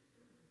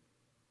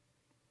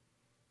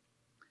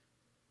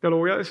 Te lo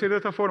voy a decir de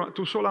esta forma,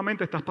 tú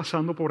solamente estás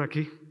pasando por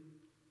aquí.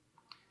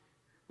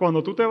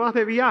 Cuando tú te vas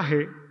de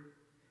viaje,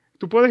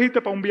 tú puedes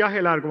irte para un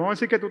viaje largo. Vamos a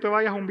decir que tú te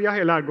vayas a un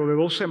viaje largo de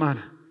 2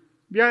 semanas.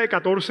 Viaje de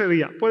 14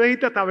 días. Puedes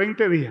irte hasta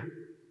 20 días.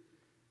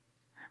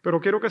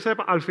 Pero quiero que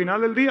sepas, al final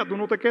del día tú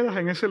no te quedas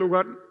en ese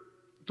lugar.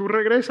 Tú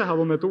regresas a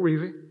donde tú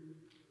vives.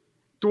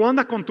 Tú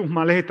andas con tus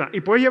maletas. Y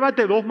puedes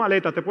llevarte 2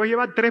 maletas. Te puedes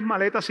llevar 3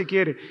 maletas si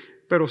quieres.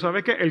 Pero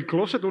sabes que el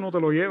closet tú no te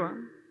lo llevas.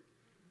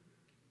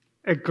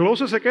 El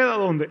closet se queda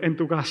 ¿dónde? En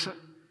tu casa.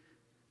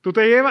 Tú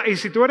te llevas, y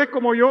si tú eres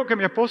como yo, que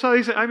mi esposa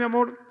dice, ay mi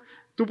amor,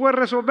 tú puedes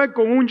resolver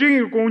con un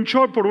jean y con un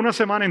short por una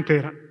semana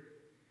entera.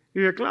 Y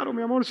dice, claro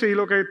mi amor, sí,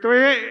 lo que estoy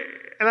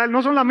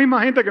no son la misma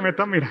gente que me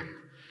están mirando.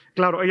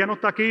 Claro, ella no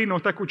está aquí, no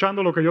está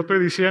escuchando lo que yo estoy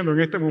diciendo en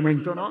este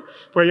momento, ¿no?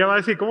 Pues ella va a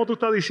decir, ¿cómo tú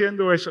estás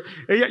diciendo eso?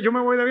 Yo me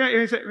voy de viaje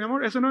y dice, mi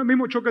amor, ese no es el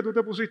mismo short que tú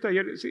te pusiste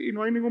ayer. Sí,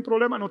 no hay ningún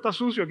problema, no está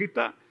sucio, aquí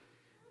está.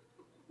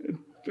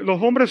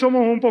 Los hombres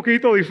somos un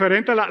poquito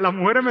diferentes. Las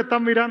mujeres me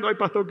están mirando, ay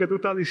pastor, ¿qué tú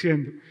estás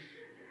diciendo?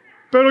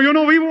 Pero yo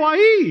no vivo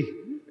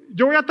ahí.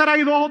 Yo voy a estar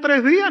ahí 2 o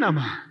 3 días nada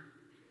más.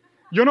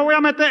 Yo no voy a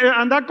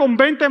andar con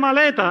 20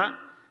 maletas,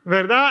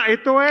 ¿verdad?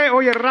 Esto es,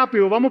 oye,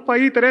 rápido, vamos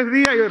para ahí 3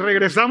 días y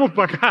regresamos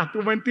para acá.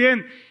 ¿Tú me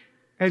entiendes?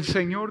 El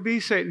Señor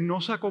dice, no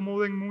se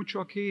acomoden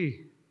mucho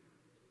aquí.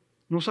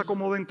 No se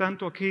acomoden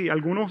tanto aquí.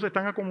 Algunos se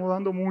están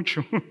acomodando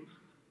mucho.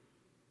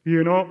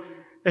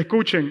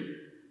 Escuchen.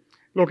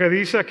 Lo que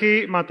dice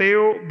aquí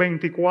Mateo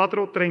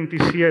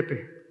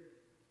 24:37.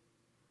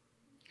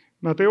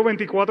 Mateo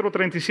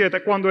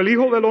 24:37. Cuando el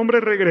Hijo del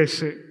Hombre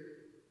regrese,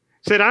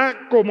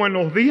 será como en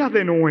los días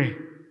de Noé.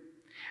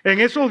 En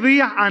esos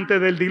días antes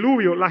del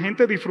diluvio, la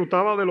gente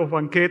disfrutaba de los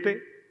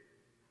banquetes,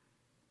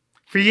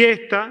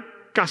 fiesta,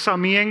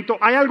 casamiento.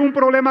 ¿Hay algún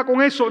problema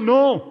con eso?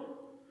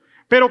 No.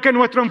 Pero que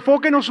nuestro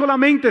enfoque no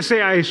solamente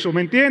sea eso,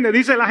 ¿me entiendes?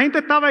 Dice, la gente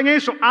estaba en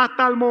eso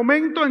hasta el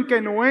momento en que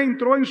Noé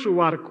entró en su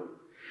barco.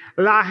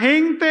 La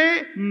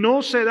gente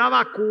no se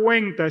daba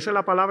cuenta, esa es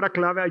la palabra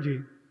clave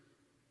allí.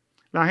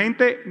 La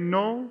gente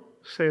no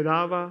se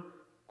daba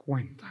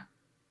cuenta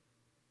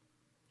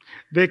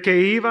de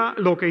que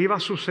lo que iba a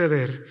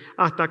suceder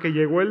hasta que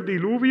llegó el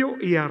diluvio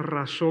y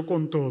arrasó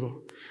con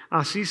todo.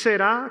 Así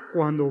será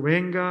cuando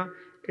venga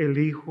el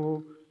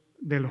Hijo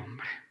del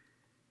Hombre.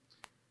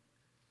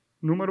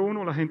 Número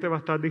 1, la gente va a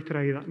estar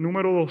distraída.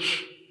 Número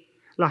 2,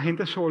 la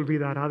gente se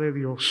olvidará de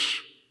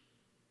Dios.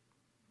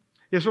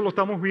 Y eso lo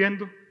estamos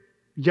viendo.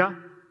 Ya,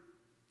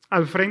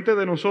 al frente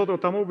de nosotros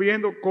estamos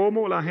viendo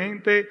cómo la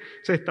gente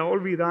se está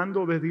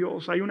olvidando de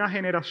Dios. Hay una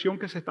generación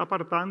que se está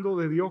apartando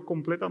de Dios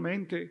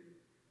completamente.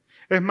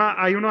 Es más,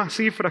 hay unas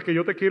cifras que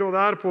yo te quiero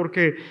dar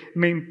porque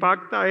me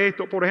impacta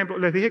esto. Por ejemplo,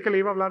 les dije que le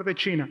iba a hablar de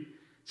China.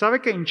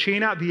 ¿Sabe que en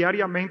China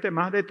diariamente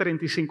más de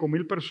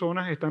 35,000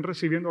 personas están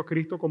recibiendo a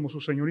Cristo como su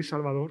Señor y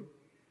Salvador?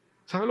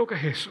 ¿Sabe lo que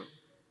es eso?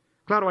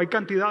 Claro, hay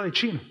cantidad de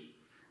chinos.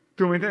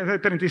 Tú me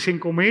entiendes,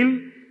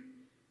 35,000.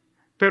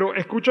 Pero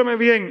escúchame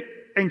bien.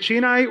 En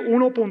China hay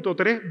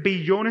 1.3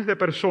 billones de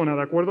personas,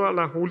 de acuerdo a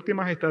las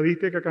últimas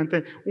estadísticas que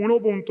canté.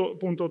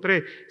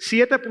 1.3,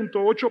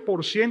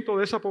 7.8%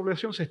 de esa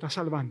población se está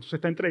salvando, se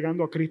está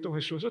entregando a Cristo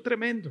Jesús. Eso es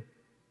tremendo,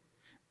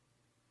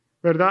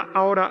 ¿verdad?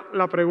 Ahora,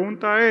 la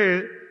pregunta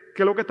es,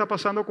 ¿qué es lo que está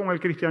pasando con el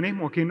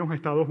cristianismo aquí en los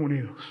Estados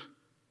Unidos?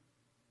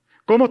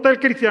 ¿Cómo está el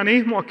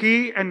cristianismo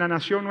aquí en la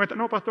nación nuestra?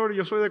 No, pastor,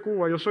 yo soy de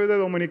Cuba, yo soy de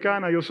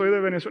Dominicana, yo soy de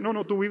Venezuela.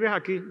 No, tú vives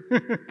aquí.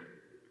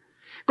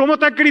 ¿Cómo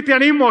está el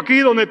cristianismo aquí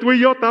donde tú y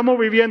yo estamos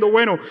viviendo?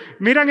 Bueno,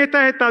 miren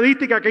estas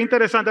estadísticas, qué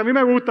interesante. A mí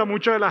me gustan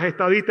mucho de las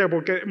estadísticas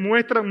porque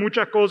muestran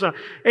muchas cosas.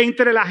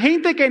 Entre la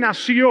gente que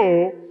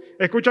nació,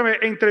 escúchame,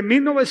 entre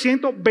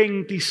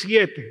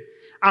 1927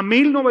 a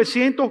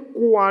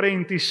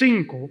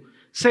 1945,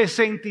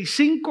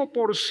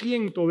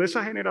 65% de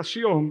esa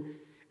generación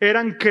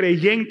eran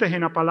creyentes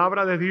en la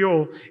palabra de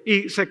Dios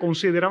y se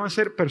consideraban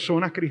ser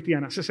personas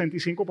cristianas,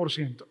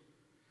 65%.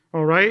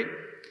 All right?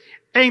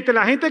 Entre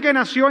la gente que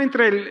nació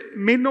entre el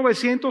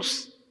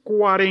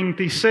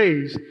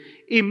 1946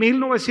 y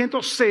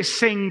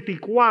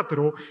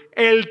 1964,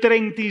 el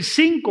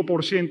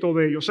 35%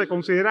 de ellos se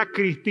considera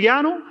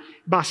cristiano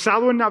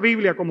basado en la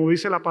Biblia, como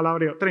dice la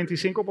palabra,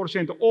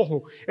 35%.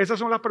 Ojo, esas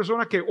son las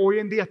personas que hoy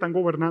en día están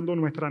gobernando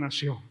nuestra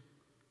nación.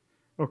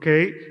 ¿Ok?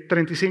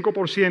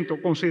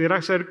 35%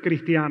 considera ser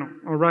cristiano,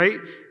 all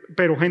right?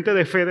 Pero gente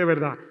de fe de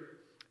verdad.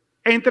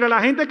 Entre la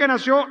gente que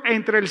nació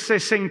entre el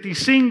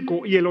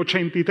 65 y el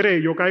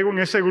 83, yo caigo en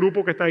ese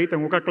grupo que está ahí,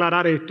 tengo que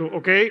aclarar esto,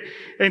 ¿ok?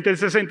 Entre el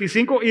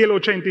 65 y el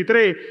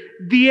 83,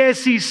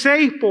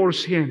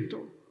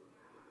 16%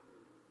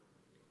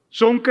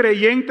 son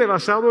creyentes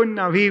basados en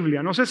la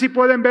Biblia. No sé si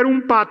pueden ver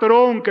un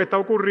patrón que está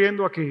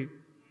ocurriendo aquí.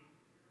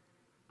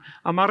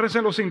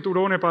 Amárrense los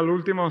cinturones para la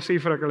última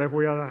cifra que les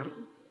voy a dar.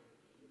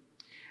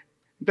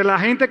 De la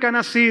gente que ha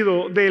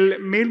nacido del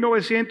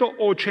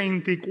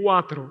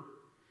 1984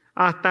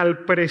 hasta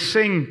el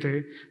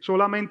presente,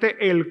 solamente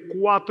el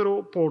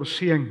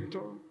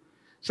 4%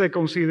 se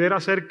considera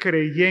ser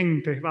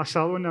creyentes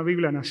basados en la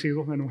Biblia,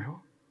 nacidos de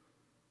nuevo.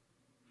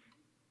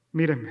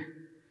 Mírenme,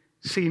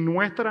 si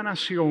nuestra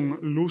nación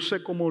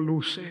luce como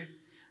luce,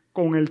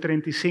 con el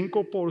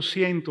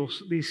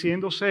 35%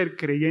 diciendo ser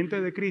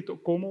creyentes de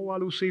Cristo, ¿cómo va a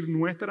lucir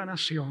nuestra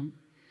nación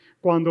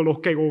cuando los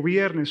que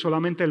gobiernen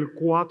solamente el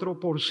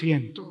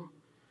 4%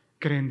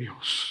 creen en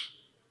Dios?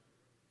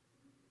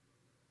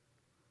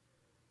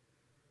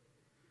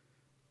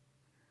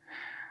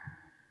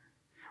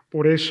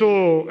 Por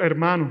eso,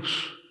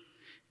 hermanos,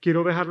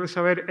 quiero dejarles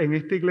saber en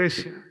esta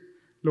iglesia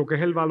lo que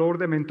es el valor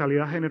de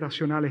mentalidad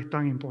generacional es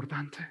tan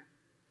importante.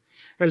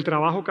 El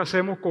trabajo que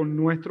hacemos con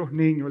nuestros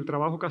niños, el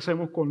trabajo que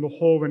hacemos con los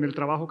jóvenes, el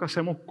trabajo que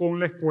hacemos con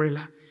la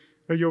escuela.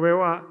 Yo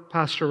veo a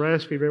Pastor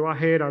Espy, veo a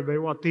Gerald,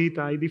 veo a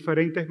Tita, hay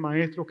diferentes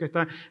maestros que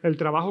están. El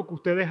trabajo que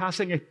ustedes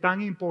hacen es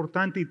tan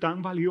importante y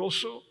tan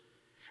valioso.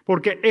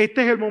 Porque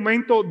este es el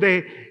momento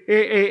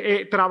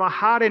de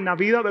trabajar en la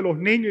vida de los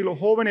niños y los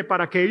jóvenes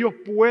para que ellos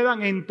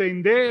puedan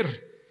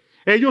entender.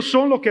 Ellos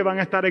son los que van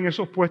a estar en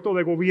esos puestos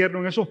de gobierno,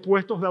 en esos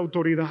puestos de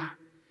autoridad.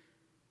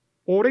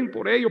 Oren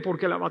por ellos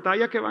porque la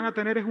batalla que van a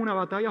tener es una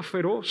batalla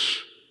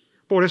feroz.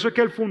 Por eso es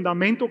que el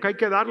fundamento que hay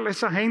que darle a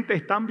esa gente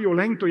es tan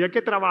violento y hay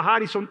que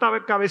trabajar y son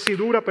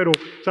cabecidura, pero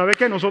 ¿sabe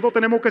qué? Nosotros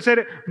tenemos que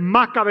ser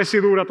más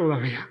cabecidura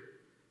todavía.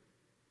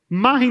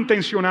 Más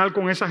intencional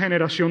con esa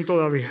generación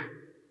todavía.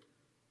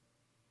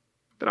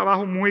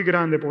 Trabajo muy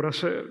grande por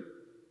hacer.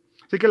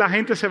 Así que la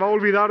gente se va a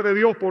olvidar de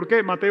Dios. ¿Por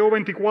qué? Mateo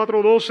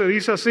 24:12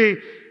 dice así: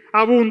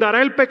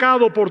 abundará el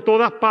pecado por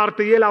todas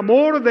partes y el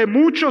amor de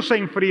muchos se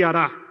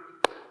enfriará.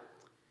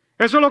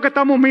 Eso es lo que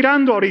estamos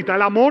mirando ahorita,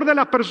 el amor de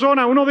las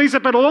personas. Uno dice,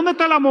 pero ¿dónde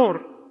está el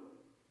amor?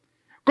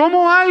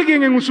 ¿Cómo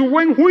alguien en su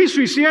buen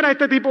juicio hiciera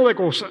este tipo de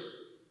cosas?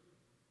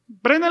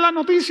 Prende la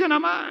noticia nada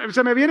más.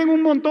 Se me vienen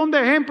un montón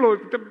de ejemplos.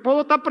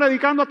 Puedo estar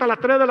predicando hasta las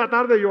 3 de la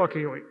tarde yo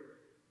aquí hoy.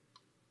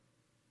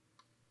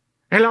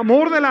 El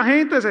amor de la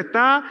gente se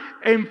está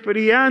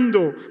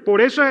enfriando. Por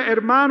eso,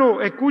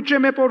 hermano,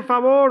 escúcheme por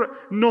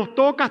favor, nos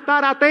toca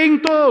estar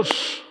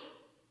atentos.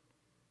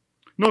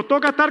 Nos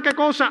toca estar, ¿qué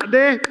cosa?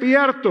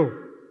 Despierto.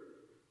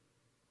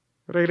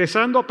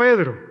 Regresando a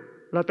Pedro,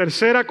 la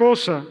tercera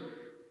cosa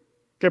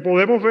que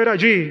podemos ver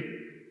allí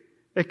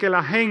es que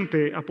la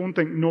gente,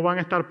 apunten, no van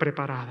a estar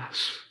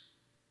preparadas.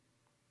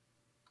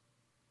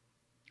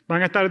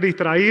 Van a estar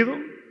distraídos,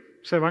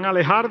 se van a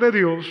alejar de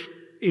Dios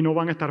y no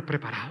van a estar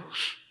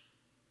preparados.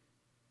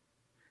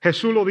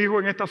 Jesús lo dijo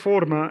en esta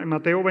forma en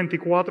Mateo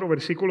 24,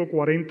 versículo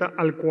 40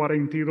 al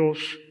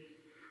 42.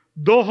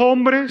 2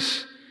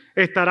 hombres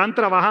estarán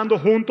trabajando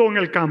juntos en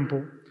el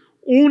campo.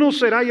 Uno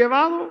será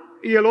llevado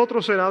y el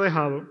otro será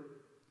dejado.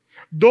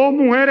 2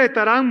 mujeres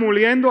estarán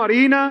moliendo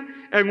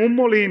harina en un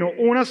molino.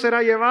 Una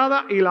será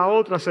llevada y la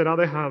otra será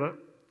dejada.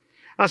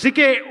 Así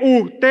que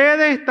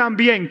ustedes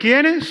también,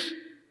 ¿quiénes?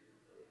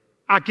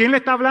 ¿A quién le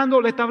está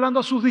hablando? Le está hablando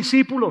a sus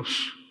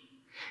discípulos.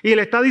 Y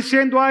le está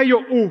diciendo a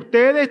ellos,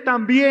 ustedes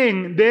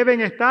también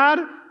deben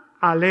estar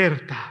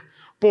alerta,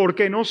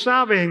 porque no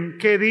saben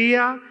qué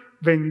día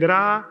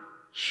vendrá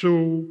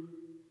su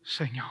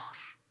Señor.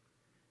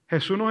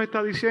 Jesús nos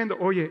está diciendo,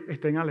 oye,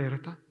 estén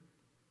alerta,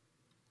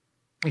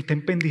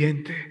 estén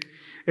pendientes,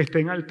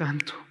 estén al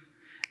tanto.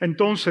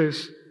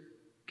 Entonces,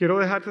 quiero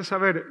dejarte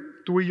saber,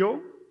 tú y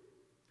yo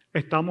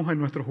estamos en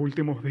nuestros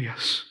últimos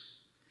días.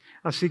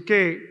 Así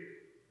que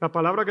la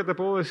palabra que te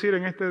puedo decir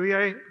en este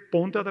día es,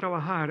 ponte a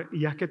trabajar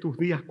y haz que tus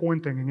días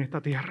cuenten en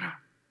esta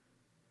tierra,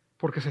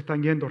 porque se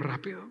están yendo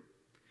rápido.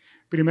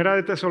 Primera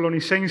de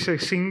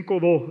Tesalonicenses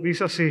 5:2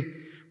 dice así,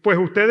 pues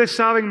ustedes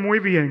saben muy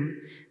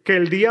bien que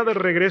el día del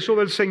regreso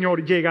del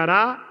Señor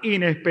llegará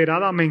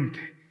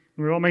inesperadamente,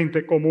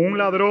 nuevamente, como un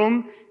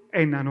ladrón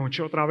en la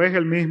noche. Otra vez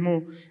el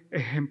mismo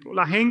ejemplo.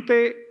 La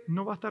gente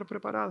no va a estar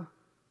preparada.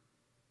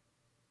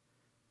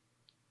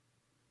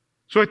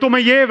 Esto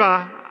me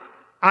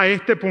lleva a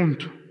este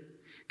punto,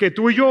 que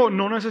tú y yo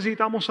no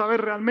necesitamos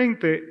saber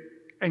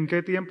realmente en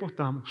qué tiempo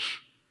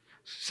estamos.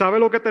 ¿Sabe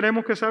lo que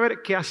tenemos que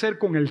saber? ¿Qué hacer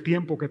con el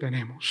tiempo que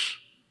tenemos?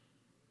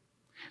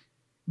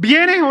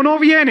 ¿Viene o no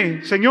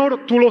viene?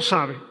 Señor, tú lo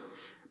sabes.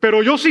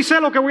 Pero yo sí sé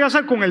lo que voy a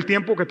hacer con el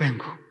tiempo que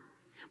tengo.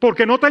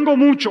 Porque no tengo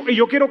mucho y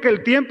yo quiero que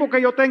el tiempo que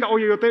yo tenga,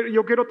 oye,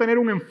 yo quiero tener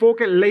un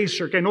enfoque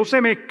laser, que no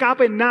se me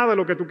escape nada de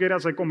lo que tú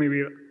quieras hacer con mi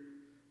vida.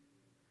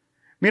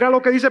 Mira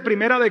lo que dice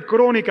Primera de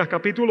Crónicas,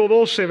 capítulo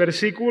 12,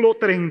 versículo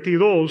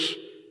 32.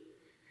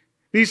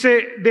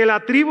 Dice, de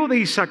la tribu de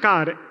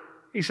Isaacar,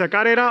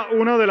 Isaacar era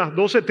una de las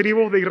 12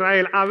 tribus de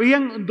Israel,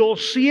 habían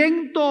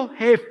 200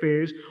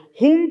 jefes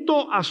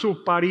junto a sus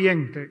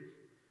parientes.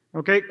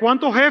 ¿Ok?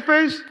 ¿Cuántos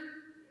jefes?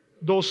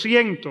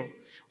 200.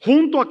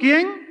 ¿Junto a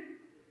quién?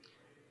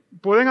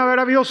 Pueden haber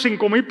habido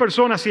 5,000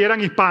 personas si eran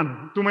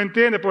hispanos. ¿Tú me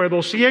entiendes? Pues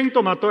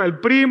 200 mató el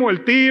primo,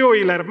 el tío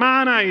y la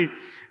hermana y,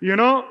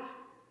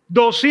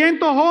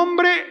 200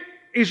 hombres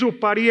y sus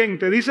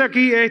parientes. Dice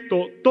aquí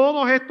esto,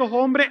 todos estos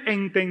hombres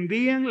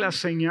entendían las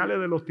señales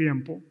de los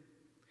tiempos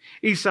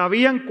y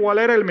sabían cuál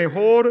era el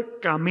mejor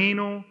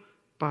camino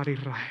para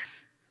Israel.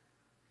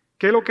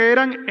 ¿Qué es lo que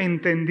eran?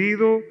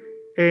 Entendidos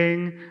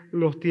en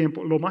los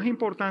tiempos. Lo más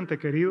importante,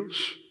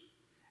 queridos,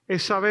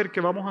 es saber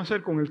qué vamos a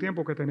hacer con el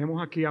tiempo que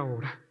tenemos aquí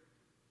ahora.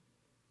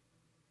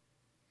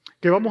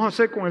 ¿Qué vamos a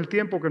hacer con el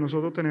tiempo que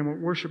nosotros tenemos?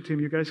 Worship team,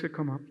 you guys can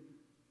come up.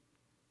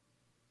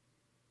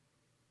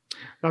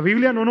 La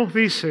Biblia no nos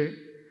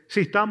dice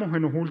si estamos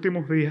en los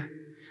últimos días,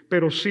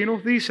 pero sí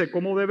nos dice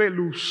cómo debe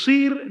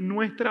lucir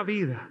nuestra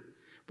vida,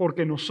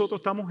 porque nosotros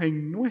estamos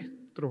en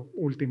nuestros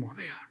últimos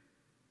días.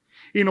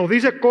 Y nos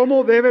dice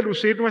cómo debe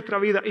lucir nuestra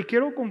vida. Y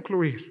quiero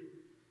concluir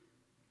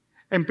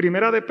en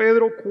 1 de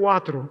Pedro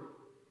 4.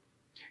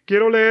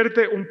 Quiero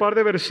leerte un par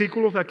de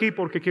versículos de aquí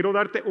porque quiero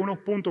darte unos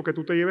puntos que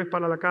tú te lleves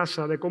para la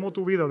casa de cómo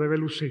tu vida debe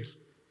lucir,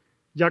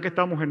 ya que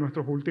estamos en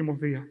nuestros últimos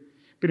días.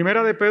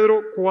 1 de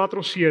Pedro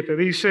 4:7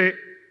 dice,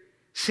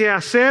 se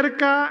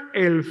acerca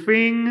el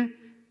fin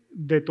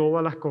de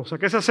todas las cosas.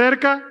 ¿Qué se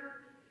acerca?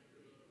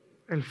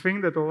 El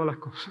fin de todas las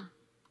cosas.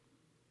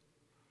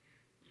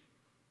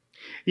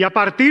 Y a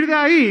partir de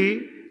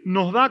ahí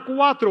nos da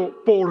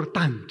 4, por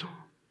tanto.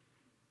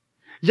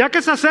 Ya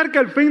que se acerca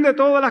el fin de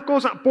todas las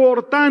cosas,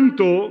 por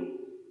tanto,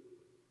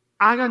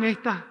 hagan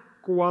estas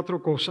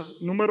 4 cosas.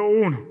 Número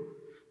 1,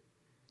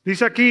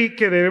 dice aquí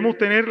que debemos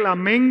tener la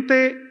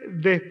mente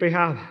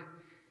despejada.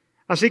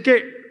 Así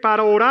que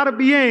para orar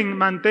bien,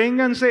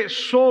 manténganse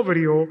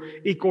sobrio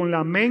y con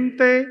la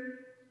mente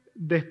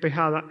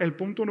despejada. El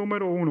punto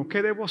número 1,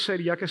 ¿qué debo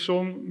hacer ya que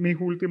son mis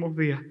últimos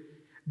días?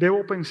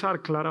 Debo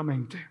pensar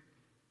claramente.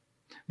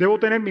 Debo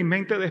tener mi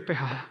mente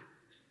despejada.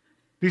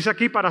 Dice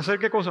aquí, ¿para hacer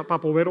qué cosa? Para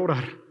poder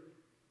orar.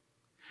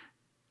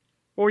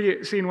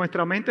 Oye, si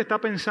nuestra mente está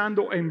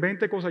pensando en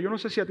 20 cosas, yo no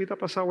sé si a ti te ha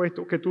pasado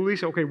esto, que tú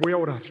dices, ok, voy a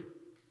orar.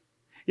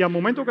 Y al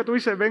momento que tú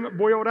dices, ven,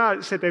 voy a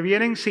orar, se te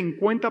vienen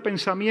 50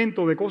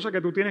 pensamientos de cosas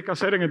que tú tienes que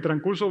hacer en el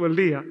transcurso del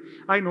día.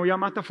 Ay, no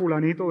llamaste a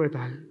fulanito de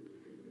tal.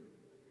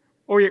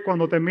 Oye,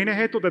 cuando termines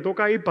esto, te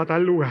toca ir para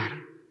tal lugar.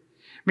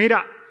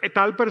 Mira,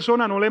 tal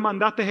persona no le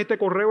mandaste este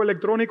correo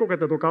electrónico que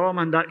te tocaba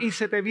mandar. Y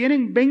se te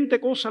vienen 20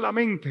 cosas a la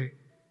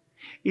mente.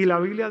 Y la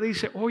Biblia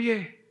dice,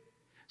 oye,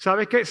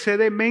 ¿sabes qué? Sé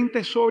de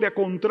mente sobria,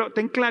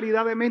 ten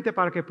claridad de mente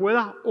para que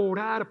puedas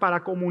orar,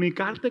 para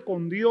comunicarte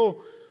con Dios.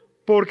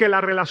 Porque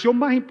la relación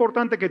más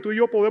importante que tú y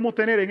yo podemos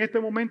tener en este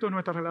momento es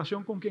nuestra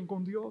relación con ¿quién?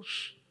 Con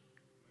Dios.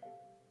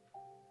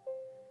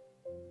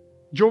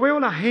 Yo veo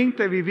a la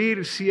gente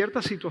vivir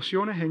ciertas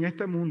situaciones en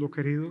este mundo,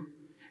 querido,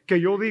 que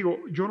yo digo,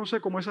 yo no sé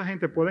cómo esa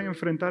gente puede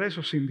enfrentar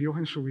eso sin Dios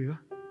en su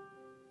vida.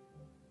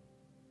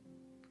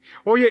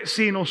 Oye,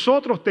 si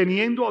nosotros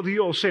teniendo a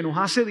Dios se nos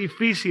hace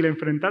difícil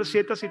enfrentar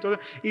ciertas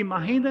situaciones,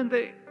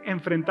 imagínate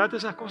enfrentarte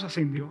esas cosas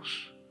sin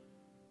Dios.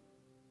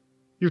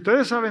 Y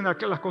ustedes saben a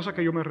las cosas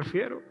que yo me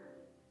refiero.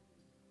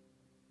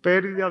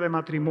 Pérdida de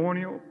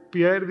matrimonio,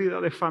 pérdida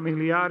de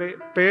familiares,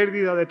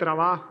 pérdida de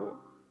trabajo.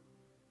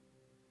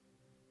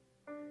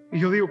 Y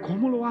yo digo,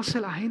 ¿cómo lo hace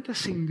la gente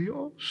sin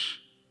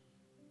Dios?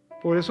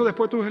 Por eso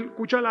después tú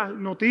escuchas las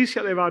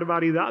noticias de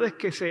barbaridades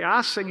que se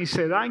hacen y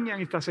se dañan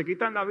y hasta se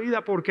quitan la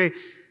vida porque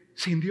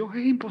sin Dios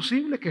es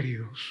imposible,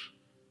 queridos.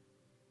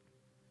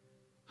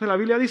 Entonces la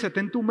Biblia dice,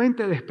 ten tu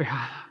mente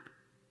despejada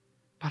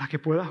para que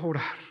puedas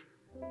orar.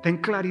 Ten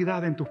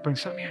claridad en tus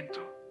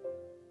pensamientos.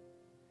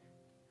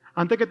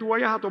 Antes que tú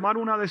vayas a tomar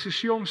una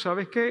decisión,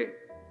 ¿sabes qué?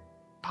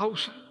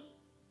 Pausa.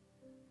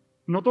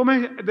 No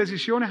tomes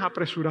decisiones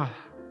apresuradas.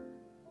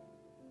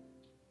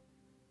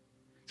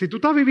 Si tú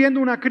estás viviendo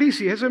una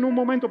crisis, ese no es un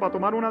momento para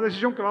tomar una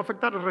decisión que va a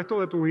afectar el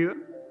resto de tu vida.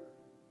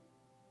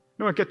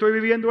 No, es que estoy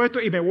viviendo esto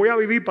y me voy a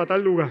vivir para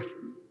tal lugar.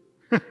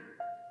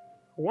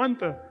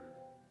 Aguanta.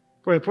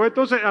 Pues después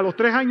entonces a los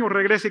 3 años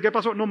regresa y ¿qué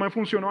pasó? No me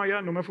funcionó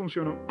allá, no me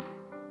funcionó.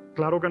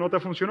 Claro que no te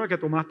funcionó, es que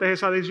tomaste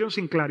esa decisión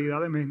sin claridad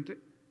de mente.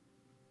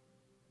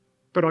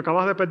 Pero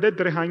acabas de perder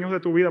 3 años de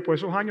tu vida,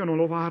 pues esos años no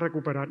los vas a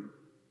recuperar.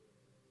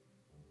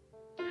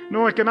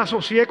 No, es que me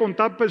asocié con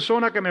tal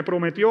persona que me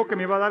prometió que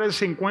me iba a dar el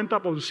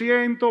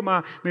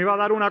 50%, me iba a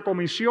dar una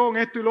comisión,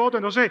 esto y lo otro.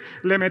 Entonces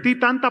le metí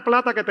tanta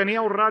plata que tenía que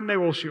ahorrar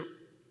negocio.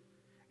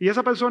 Y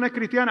esa persona es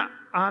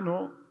cristiana. Ah,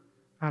 no.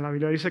 La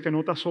Biblia dice que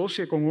no te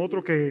asocies con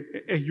otro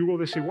que es yugo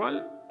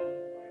desigual.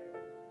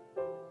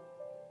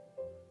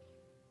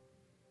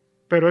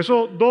 Pero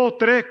esos 2,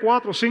 3,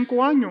 4,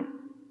 5 años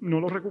no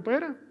lo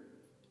recupera.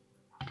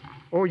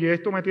 Oye,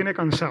 esto me tiene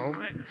cansado.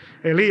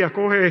 Elías,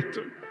 coge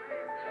esto.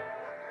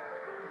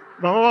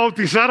 Vamos a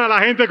bautizar a la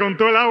gente con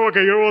todo el agua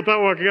que yo he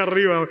botado aquí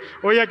arriba.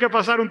 Oye, hay que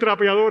pasar un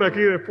trapeador aquí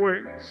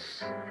después.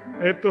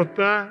 Esto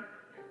está...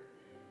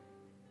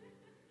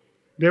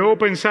 Debo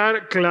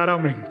pensar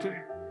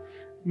claramente.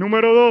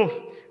 Número 2,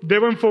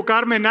 debo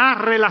enfocarme en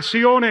las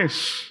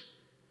relaciones.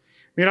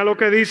 Mira lo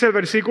que dice el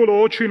versículo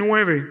 8 y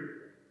 9.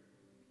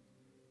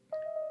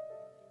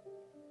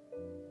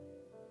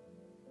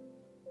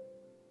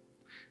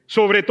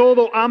 Sobre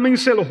todo,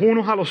 ámense los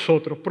unos a los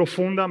otros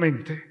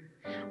profundamente,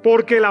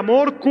 porque el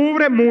amor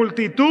cubre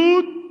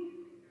multitud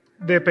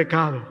de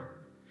pecados.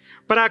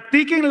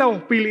 Practiquen la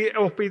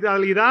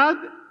hospitalidad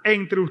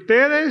entre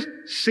ustedes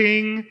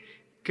sin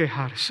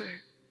quejarse.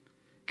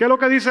 ¿Qué es lo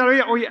que dice la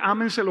Biblia? Oye,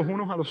 ámense los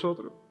unos a los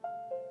otros.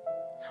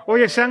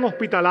 Oye, sean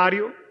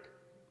hospitalarios.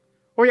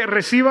 Oye,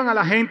 reciban a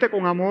la gente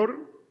con amor.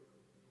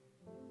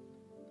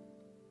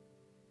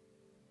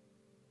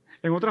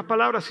 En otras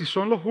palabras, si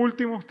son los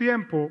últimos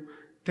tiempos,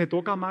 te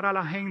toca amar a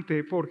la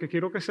gente, porque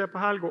quiero que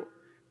sepas algo.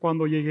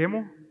 Cuando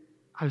lleguemos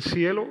al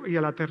cielo y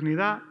a la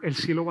eternidad, el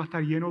cielo va a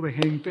estar lleno de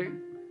gente.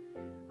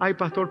 Ay,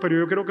 pastor, pero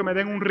yo quiero que me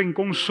den un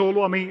rincón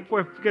solo a mí.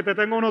 Pues que te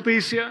tengo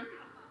noticia.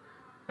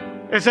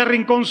 Ese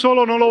rincón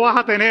solo no lo vas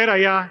a tener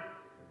allá.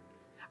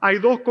 Hay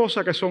dos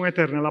cosas que son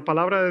eternas: la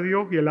palabra de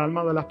Dios y el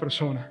alma de las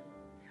personas.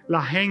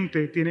 La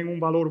gente tiene un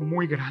valor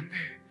muy grande.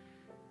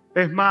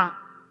 Es más,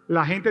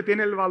 la gente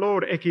tiene el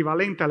valor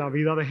equivalente a la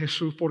vida de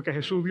Jesús, porque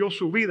Jesús dio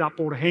su vida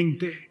por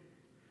gente,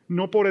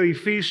 no por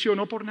edificio,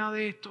 no por nada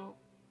de esto.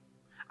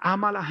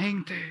 Ama a la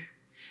gente,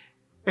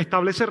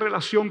 establece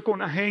relación con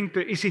la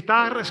gente, y si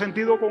estás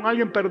resentido con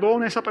alguien,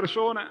 perdona a esa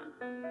persona.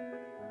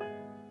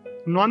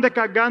 No andes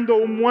cargando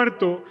un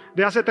muerto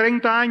de hace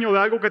 30 años de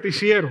algo que te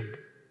hicieron.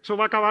 Eso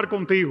va a acabar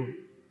contigo.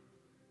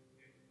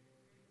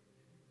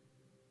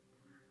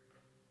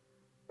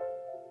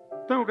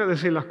 Tengo que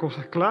decir las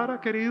cosas claras,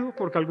 querido,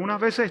 porque algunas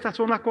veces estas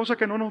son las cosas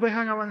que no nos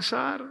dejan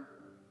avanzar.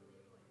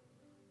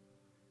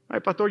 Ay,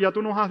 pastor, ya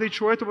tú nos has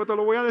dicho esto, pero te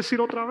lo voy a decir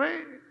otra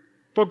vez.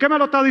 ¿Por qué me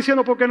lo estás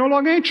diciendo? Porque no lo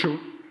han hecho.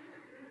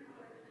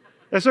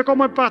 Eso es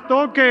como el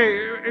pastor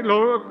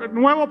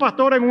nuevo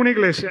pastor en una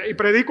iglesia y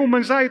predica un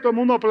mensaje y todo el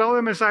mundo aplaude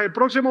el mensaje. El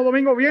próximo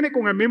domingo viene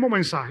con el mismo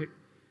mensaje.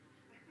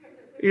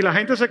 Y la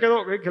gente se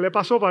quedó, ¿qué le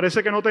pasó?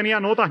 Parece que no tenía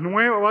notas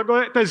nuevas o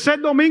algo. Tercer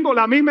domingo,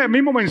 el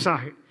mismo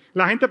mensaje.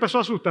 La gente empezó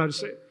a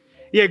asustarse.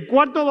 Y el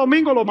cuarto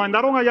domingo lo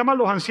mandaron a llamar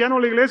los ancianos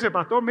de la iglesia.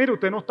 Pastor, mire,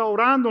 usted no está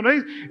orando, ¿no?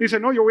 Y dice,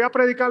 no, yo voy a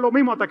predicar lo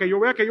mismo hasta que yo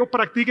vea que ellos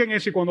practiquen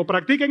eso. Y cuando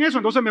practiquen eso,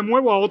 entonces me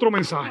muevo a otro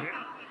mensaje.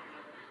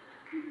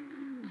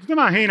 ¿Te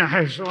imaginas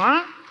eso,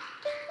 ah?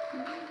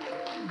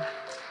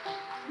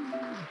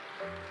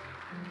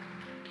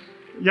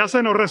 Ya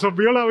se nos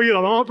resolvió la vida.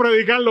 Vamos a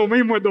predicar lo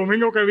mismo el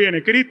domingo que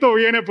viene. Cristo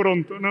viene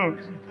pronto. No.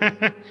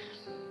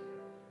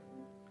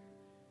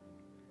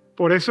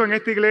 Por eso en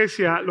esta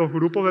iglesia los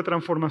grupos de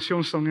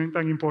transformación son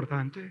tan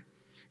importantes.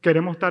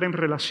 Queremos estar en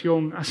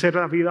relación, hacer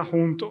la vida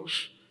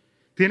juntos.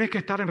 Tienes que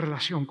estar en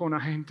relación con la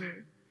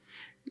gente.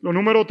 Lo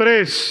número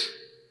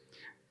 3,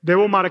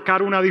 debo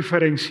marcar una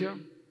diferencia.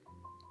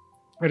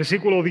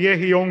 Versículos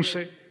 10 y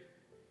 11.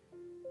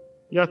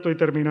 Ya estoy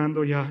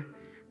terminando ya.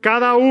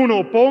 Cada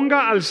uno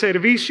ponga al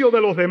servicio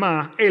de los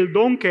demás el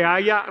don que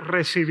haya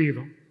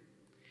recibido,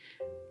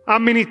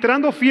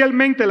 administrando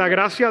fielmente la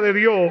gracia de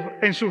Dios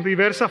en sus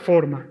diversas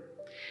formas.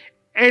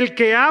 El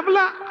que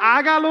habla,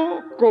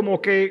 hágalo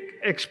como que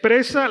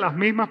expresa las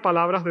mismas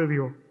palabras de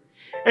Dios.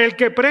 El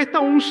que presta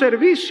un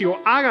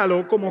servicio,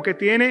 hágalo como que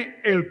tiene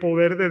el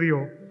poder de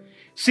Dios.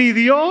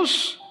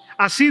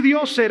 Así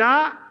Dios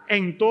será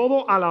en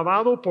todo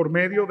alabado por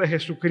medio de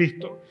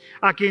Jesucristo,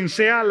 a quien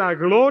sea la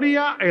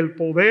gloria, el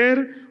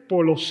poder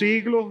por los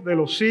siglos de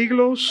los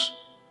siglos.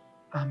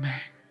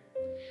 Amén.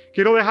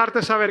 Quiero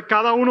dejarte saber,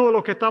 cada uno de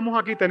los que estamos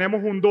aquí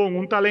tenemos un don,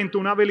 un talento,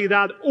 una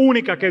habilidad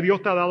única que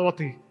Dios te ha dado a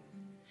ti.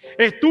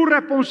 Es tu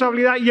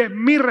responsabilidad y es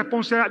mi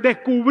responsabilidad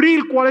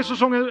descubrir cuáles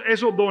son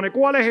esos dones,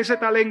 cuál es ese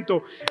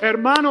talento,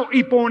 hermano,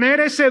 y poner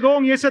ese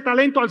don y ese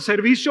talento al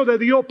servicio de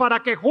Dios para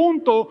que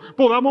juntos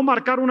podamos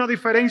marcar una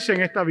diferencia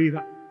en esta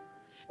vida.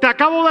 Te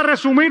acabo de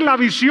resumir la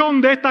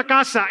visión de esta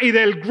casa y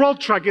del growth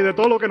track y de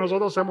todo lo que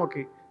nosotros hacemos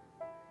aquí.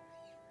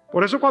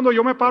 Por eso cuando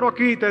yo me paro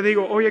aquí y te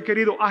digo, oye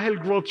querido, haz el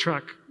growth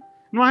track.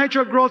 No has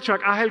hecho el growth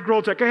track, haz el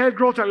growth track. ¿Qué es el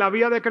growth track? La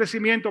vía de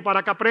crecimiento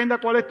para que aprenda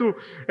cuál es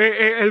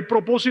el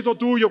propósito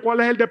tuyo, cuál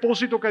es el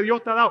depósito que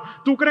Dios te ha dado.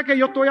 ¿Tú crees que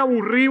yo estoy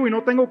aburrido y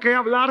no tengo que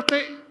hablarte?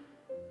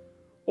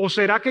 ¿O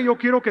será que yo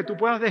quiero que tú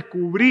puedas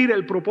descubrir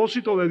el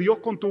propósito de Dios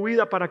con tu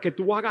vida para que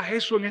tú hagas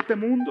eso en este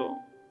mundo?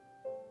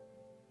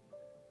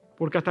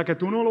 Porque hasta que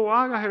tú no lo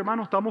hagas,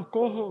 hermano, estamos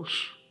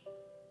cojos.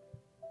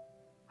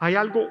 Hay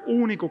algo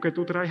único que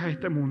tú traes a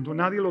este mundo.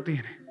 Nadie lo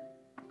tiene.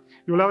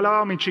 Yo le hablaba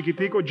a mi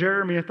chiquitico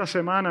Jeremy esta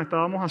semana.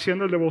 Estábamos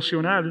haciendo el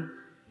devocional.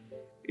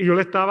 Y yo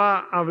le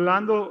estaba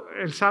hablando.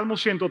 El Salmo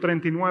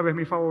 139 es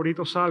mi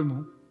favorito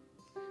salmo.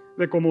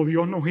 De cómo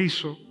Dios nos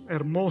hizo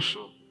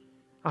hermoso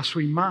a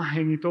su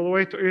imagen y todo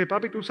esto. Y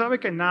papi, ¿tú sabes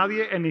que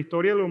nadie en la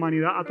historia de la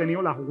humanidad ha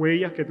tenido las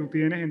huellas que tú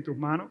tienes en tus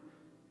manos?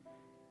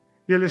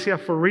 Y él decía,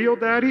 for real,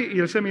 daddy, y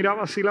él se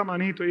miraba así la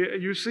manito.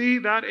 You see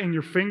that in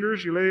your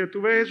fingers? Yo le dije,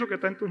 ¿tú ves eso que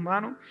está en tus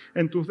manos,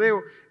 en tus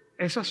dedos?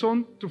 Esas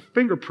son tus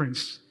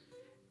fingerprints.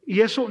 Y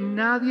eso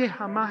nadie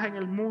jamás en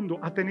el mundo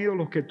ha tenido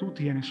los que tú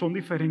tienes. Son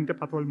diferentes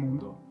para todo el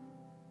mundo.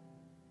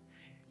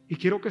 Y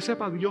quiero que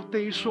sepas, Dios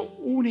te hizo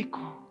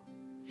único.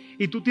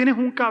 Y tú tienes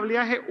un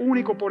cableaje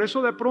único. Por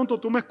eso de pronto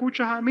tú me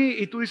escuchas a mí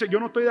y tú dices, yo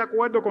no estoy de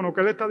acuerdo con lo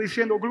que Él está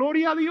diciendo.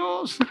 ¡Gloria a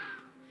Dios!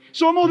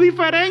 Somos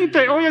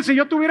diferentes. Oye, si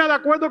yo estuviera de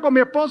acuerdo con mi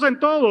esposa en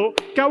todo,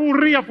 qué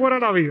aburrida fuera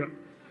la vida.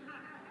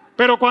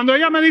 Pero cuando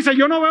ella me dice,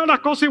 yo no veo las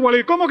cosas igual.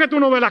 ¿Y cómo que tú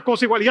no ves las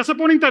cosas igual? Y ya se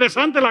pone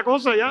interesante la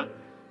cosa ya.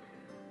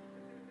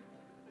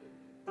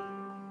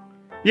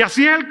 Y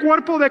así es el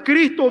cuerpo de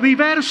Cristo,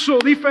 diverso,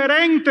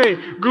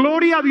 diferente.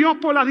 Gloria a Dios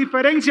por las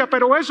diferencias,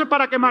 pero eso es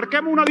para que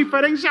marquemos una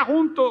diferencia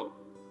juntos.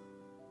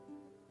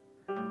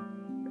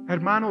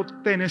 Hermano,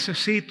 te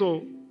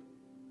necesito.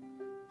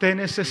 Te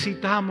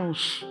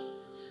necesitamos.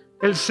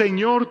 El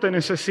Señor te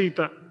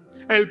necesita.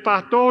 El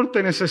pastor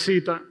te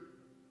necesita.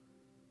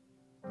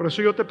 Por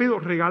eso yo te pido,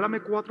 regálame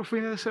 4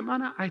 fines de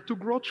semana a tu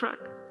Growth Track.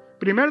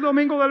 Primer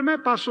domingo del mes,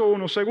 paso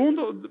 1.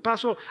 Segundo,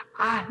 paso,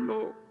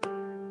 hazlo.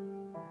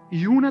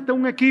 Y únete a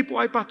un equipo.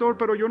 Ay, pastor,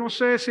 pero yo no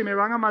sé si me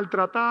van a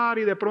maltratar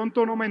y de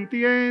pronto no me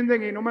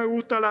entienden y no me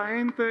gusta la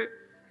gente.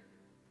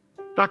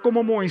 Estás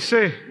como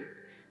Moisés,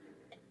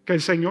 que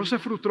el Señor se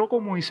frustró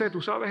con Moisés.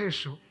 ¿Tú sabes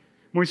eso?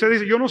 Moisés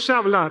dice, yo no sé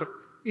hablar.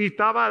 Y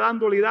estaba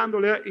dándole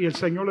y el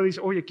Señor le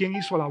dice, oye, ¿quién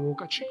hizo la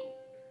boca, chico?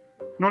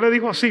 No le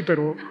dijo así,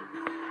 pero...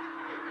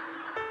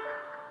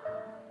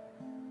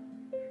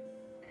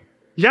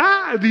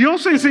 Ya,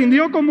 Dios se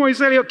encendió con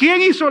Moisés. Le dijo,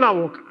 ¿quién hizo la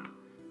boca?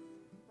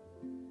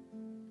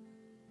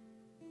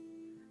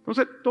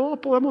 Entonces, todos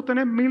podemos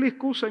tener 1000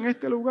 excusas en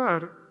este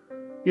lugar.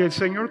 Y el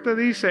Señor te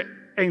dice,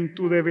 en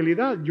tu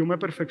debilidad yo me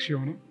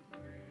perfecciono.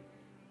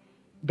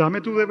 Dame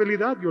tu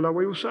debilidad, yo la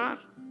voy a usar.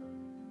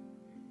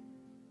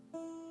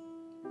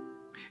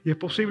 Y es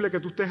posible que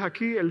tú estés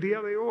aquí el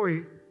día de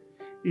hoy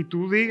y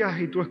tú digas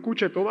y tú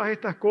escuches todas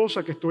estas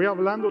cosas que estoy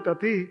hablándote a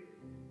ti.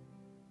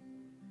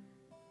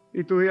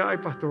 Y tú digas, ay,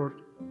 pastor,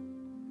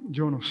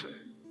 yo no sé.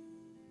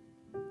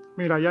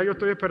 Mira, ya yo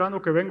estoy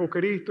esperando que venga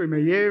Cristo y me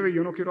lleve,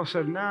 yo no quiero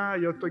hacer nada,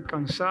 yo estoy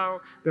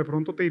cansado. De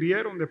pronto te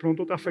hirieron, de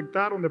pronto te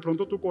afectaron, de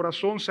pronto tu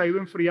corazón se ha ido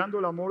enfriando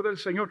el amor del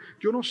Señor.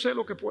 Yo no sé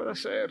lo que puede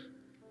hacer,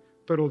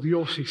 pero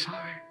Dios sí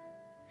sabe.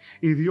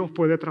 Y Dios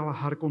puede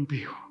trabajar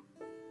contigo.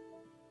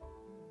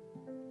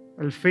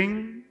 El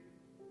fin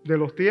de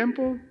los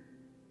tiempos,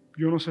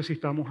 yo no sé si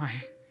estamos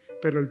ahí,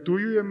 pero el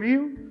tuyo y el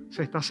mío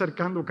se está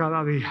acercando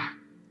cada día.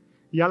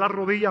 Ya las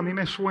rodillas a mí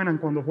me suenan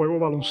cuando juego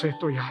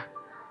baloncesto ya.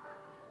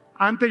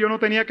 Antes yo no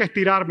tenía que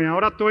estirarme,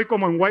 ahora estoy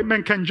como en White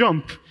Man Can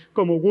Jump,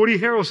 como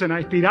Woody Harrelson,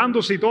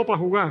 estirándose y todo para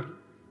jugar.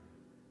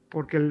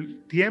 Porque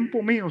el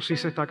tiempo mío sí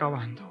se está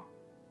acabando.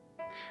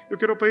 Yo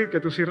quiero pedir que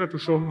tú cierres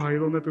tus ojos ahí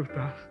donde tú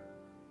estás.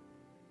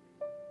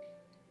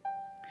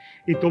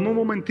 Y toma un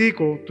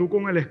momentico, tú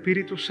con el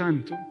Espíritu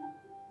Santo.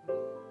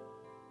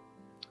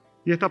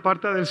 Y esta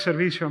parte del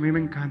servicio a mí me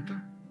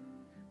encanta.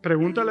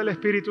 Pregúntale al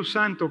Espíritu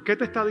Santo, ¿qué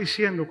te está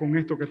diciendo con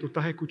esto que tú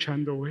estás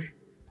escuchando hoy?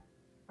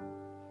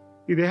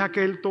 Y deja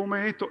que Él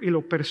tome esto y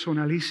lo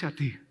personalice a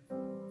ti.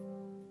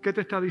 ¿Qué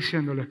te está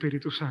diciendo el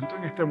Espíritu Santo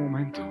en este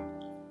momento?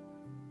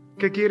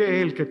 ¿Qué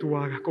quiere Él que tú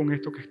hagas con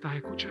esto que estás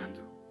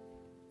escuchando?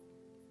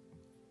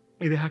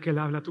 Y deja que Él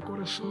hable a tu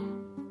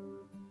corazón.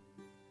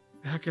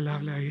 Deja que Él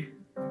hable ahí.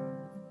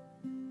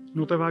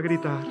 No te va a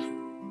gritar.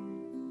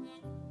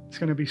 It's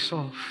going to be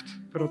soft,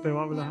 pero te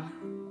va a hablar.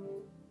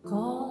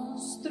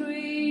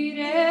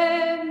 Construiré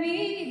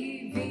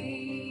mi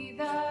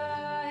vida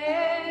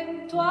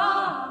en tu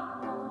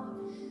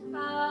amor.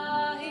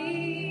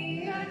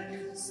 Ahí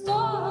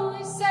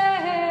estoy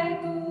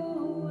seguro.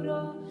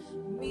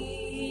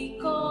 Mi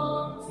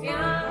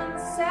confianza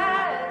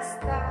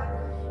está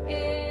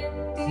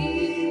en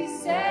ti,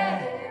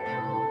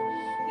 Señor,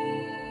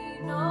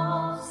 y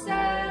no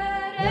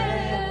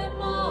seré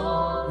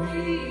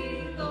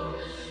movido.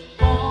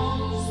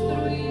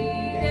 Construiré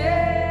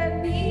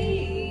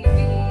mi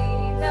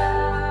vida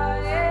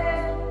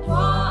en tu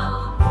amor.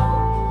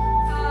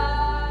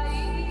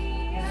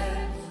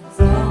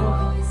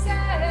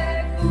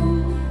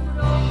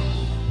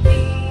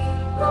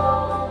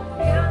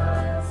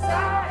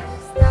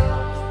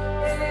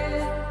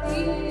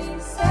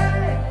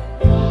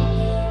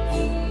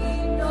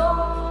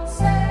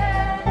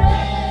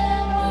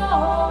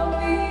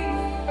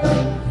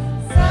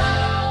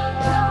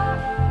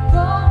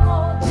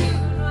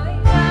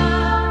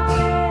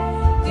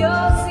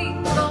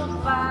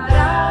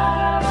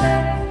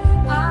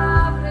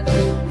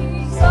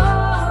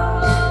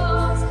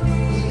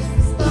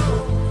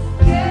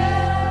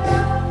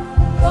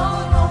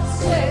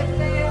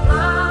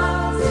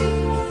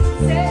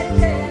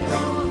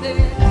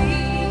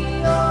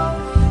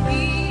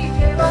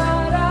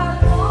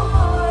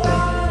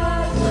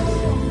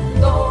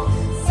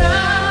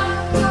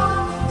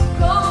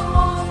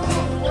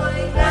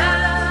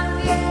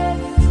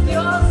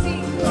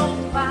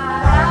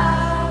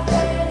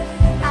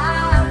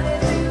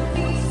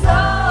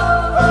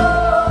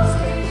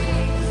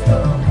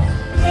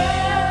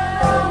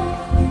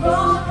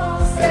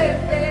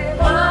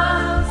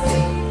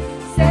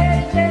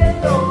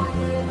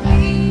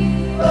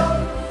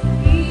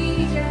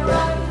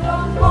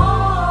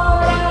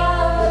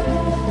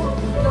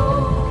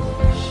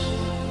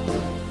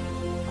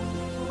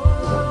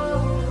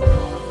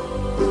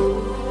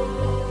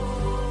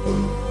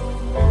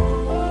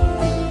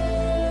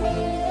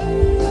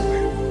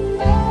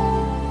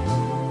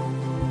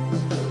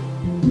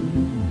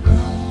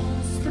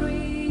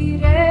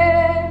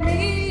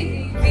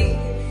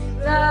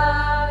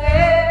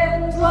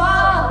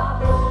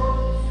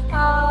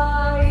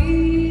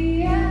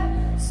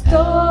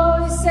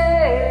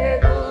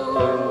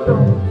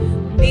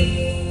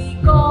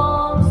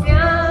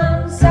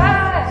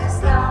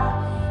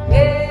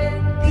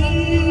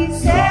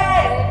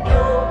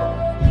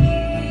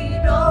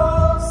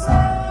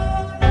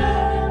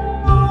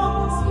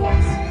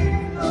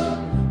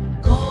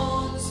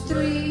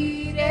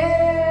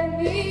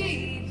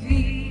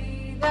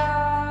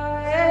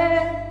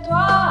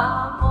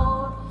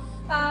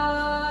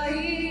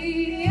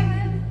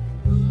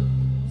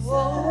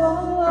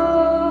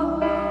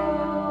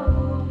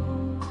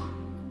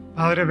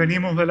 Padre,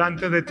 venimos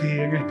delante de ti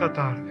en esta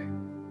tarde.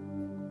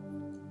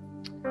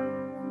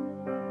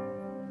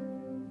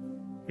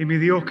 Y mi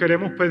Dios,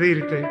 queremos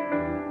pedirte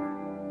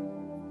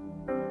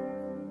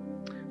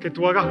que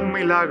tú hagas un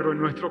milagro en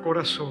nuestro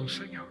corazón,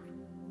 Señor.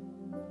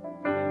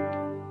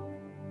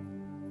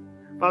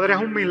 Padre,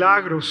 haz un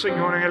milagro,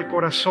 Señor, en el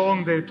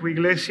corazón de tu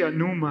iglesia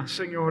Numa,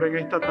 Señor, en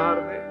esta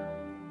tarde.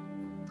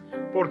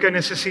 Porque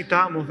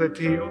necesitamos de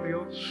ti, oh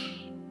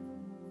Dios.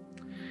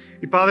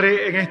 Y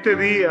Padre, en este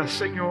día,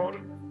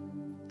 Señor,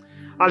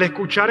 al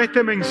escuchar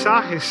este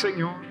mensaje,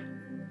 Señor,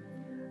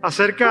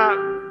 acerca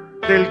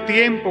del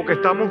tiempo que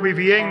estamos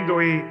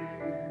viviendo y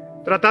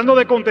tratando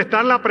de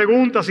contestar la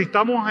pregunta si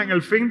estamos en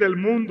el fin del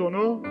mundo,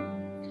 ¿no?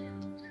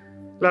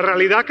 La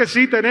realidad que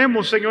sí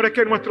tenemos, Señor, es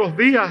que nuestros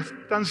días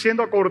están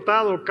siendo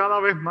acortados cada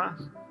vez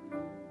más.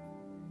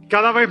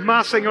 Cada vez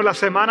más, Señor, la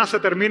semana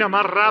se termina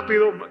más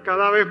rápido,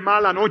 cada vez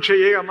más la noche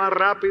llega más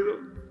rápido.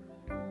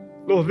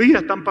 Los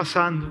días están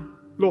pasando,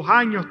 los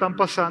años están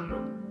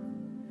pasando.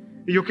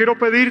 Y yo quiero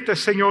pedirte,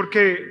 Señor,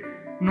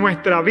 que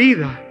nuestra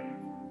vida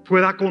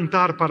pueda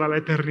contar para la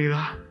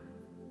eternidad.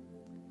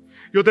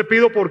 Yo te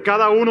pido por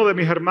cada uno de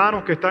mis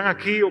hermanos que están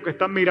aquí o que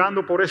están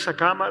mirando por esa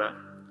cámara.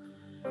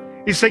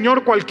 Y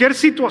Señor, cualquier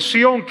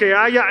situación que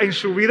haya en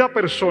su vida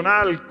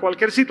personal,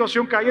 cualquier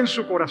situación que haya en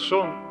su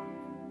corazón,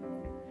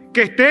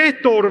 que esté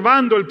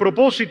estorbando el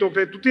propósito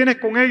que tú tienes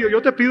con ellos,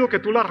 yo te pido que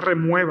tú la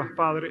remuevas,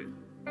 Padre.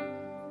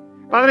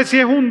 Padre, si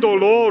es un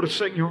dolor,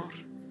 Señor,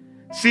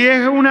 si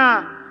es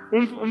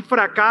un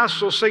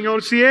fracaso,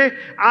 Señor, si es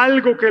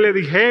algo que le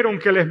dijeron,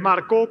 que les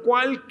marcó,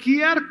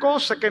 cualquier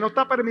cosa que no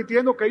está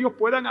permitiendo que ellos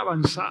puedan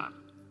avanzar.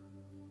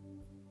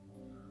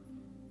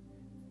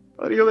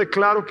 Padre, yo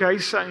declaro que hay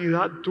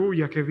sanidad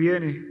tuya que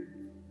viene.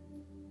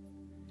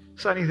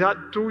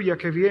 Sanidad tuya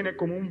que viene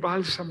como un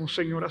bálsamo,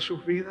 Señor, a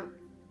sus vidas.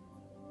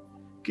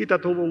 Quita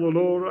todo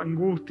dolor,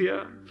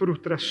 angustia,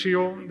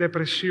 frustración,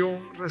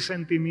 depresión,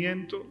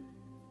 resentimiento.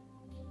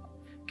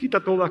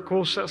 Quita toda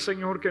cosa,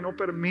 Señor, que no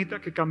permita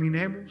que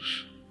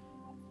caminemos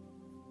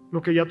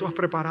lo que ya tú has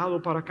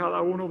preparado para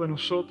cada uno de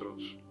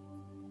nosotros.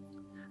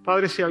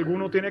 Padre, si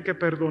alguno tiene que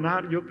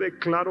perdonar, yo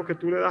declaro que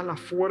tú le das la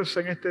fuerza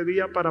en este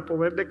día para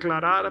poder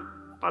declarar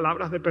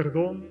palabras de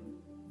perdón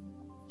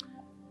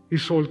y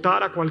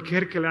soltar a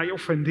cualquier que le haya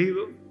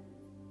ofendido,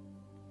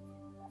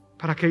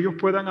 para que ellos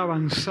puedan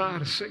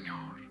avanzar,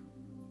 Señor,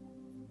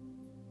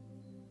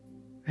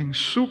 en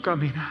su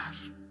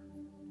caminar.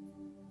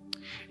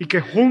 Y que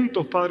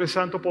juntos, Padre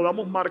Santo,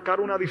 podamos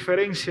marcar una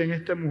diferencia en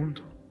este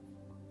mundo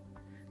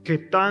que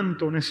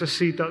tanto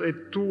necesita de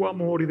tu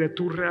amor y de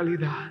tu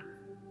realidad.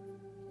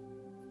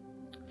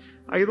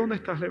 Ahí donde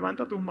estás,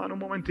 levanta tus manos un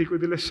momentico y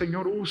dile: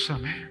 Señor,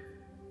 úsame.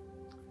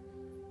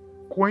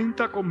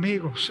 Cuenta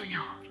conmigo,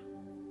 Señor,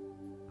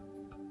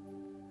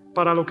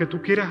 para lo que tú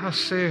quieras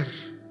hacer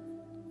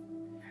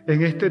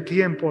en este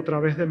tiempo a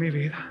través de mi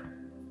vida.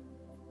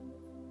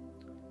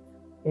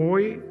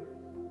 Hoy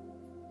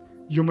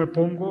yo me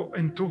pongo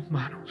en tus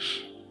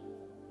manos.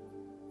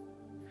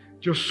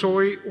 Yo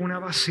soy una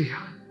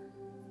vasija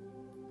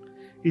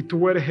y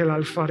tú eres el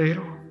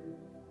alfarero.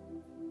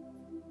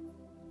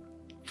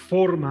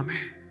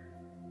 Fórmame.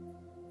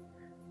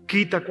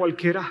 Quita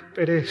cualquier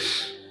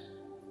asperez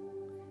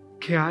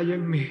que haya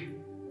en mí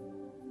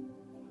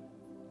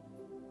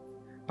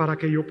para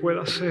que yo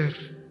pueda hacer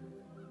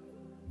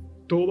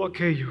todo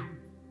aquello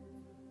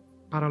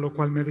para lo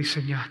cual me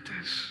diseñaste.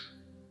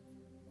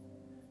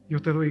 Yo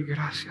te doy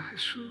gracias,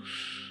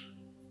 Jesús.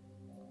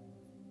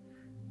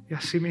 Y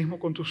así mismo,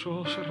 con tus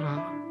ojos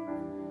cerrados,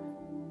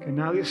 que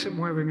nadie se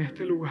mueva en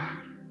este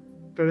lugar.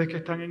 Ustedes que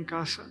están en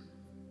casa,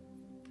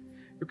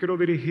 yo quiero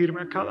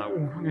dirigirme a cada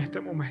uno en este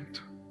momento.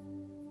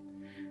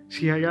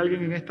 Si hay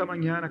alguien en esta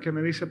mañana que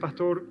me dice: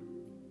 pastor,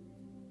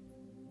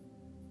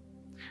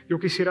 yo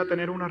quisiera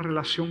tener una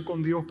relación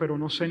con Dios, pero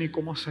no sé ni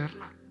cómo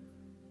hacerla.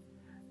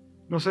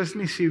 No sé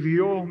ni si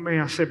Dios me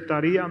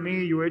aceptaría a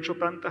mí. Yo he hecho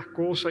tantas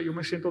cosas, yo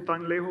me siento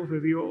tan lejos de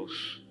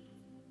Dios.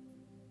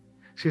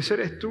 Si ese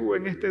eres tú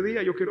en este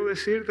día, yo quiero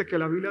decirte que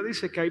la Biblia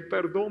dice que hay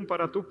perdón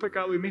para tus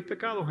pecados y mis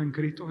pecados en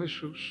Cristo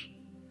Jesús.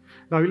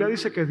 La Biblia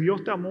dice que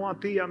Dios te amó a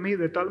ti y a mí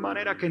de tal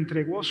manera que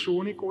entregó a su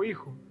único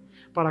Hijo,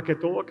 para que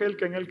todo aquel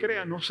que en Él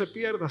crea no se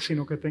pierda,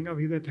 sino que tenga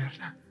vida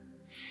eterna.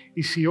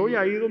 Y si hoy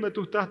ahí donde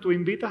tú estás, tú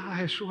invitas a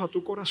Jesús a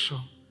tu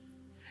corazón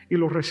y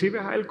lo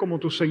recibes a Él como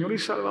tu Señor y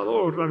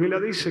Salvador, la Biblia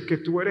dice que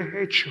tú eres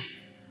hecho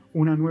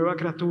una nueva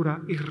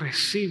criatura y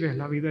recibes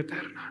la vida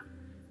eterna.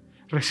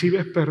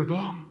 Recibes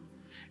perdón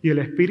y el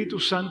Espíritu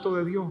Santo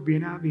de Dios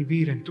viene a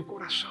vivir en tu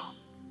corazón.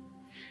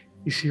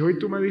 Y si hoy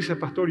tú me dices: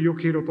 pastor, yo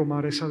quiero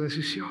tomar esa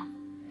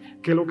decisión,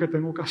 ¿qué es lo que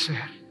tengo que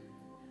hacer?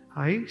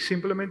 Ahí,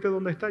 simplemente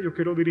donde estás, yo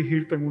quiero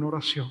dirigirte en una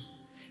oración.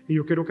 Y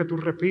yo quiero que tú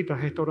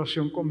repitas esta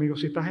oración conmigo.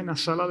 Si estás en la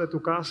sala de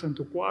tu casa, en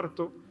tu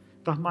cuarto,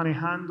 estás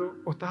manejando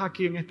o estás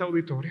aquí en este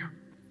auditorio,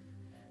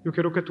 yo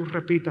quiero que tú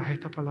repitas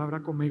esta palabra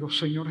conmigo.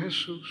 Señor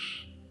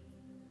Jesús,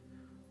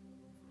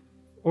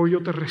 hoy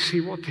yo te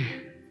recibo a ti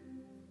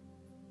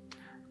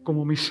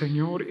como mi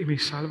Señor y mi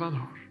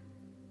Salvador.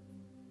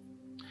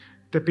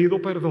 Te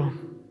pido perdón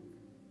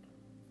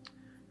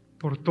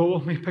por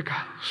todos mis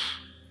pecados.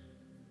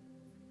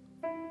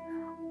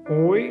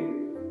 Hoy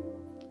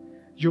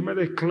yo me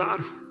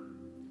declaro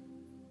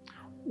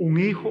un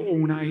hijo o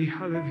una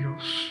hija de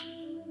Dios,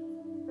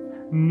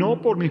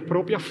 no por mis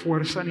propias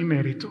fuerzas ni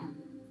mérito,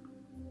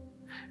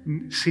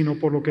 sino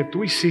por lo que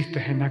tú hiciste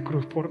en la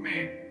cruz por mí.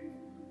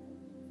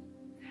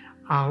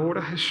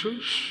 Ahora,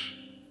 Jesús,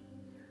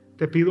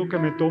 te pido que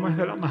me tomes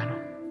de la mano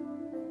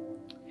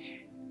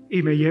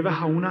y me lleves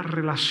a una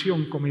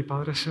relación con mi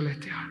Padre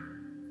Celestial.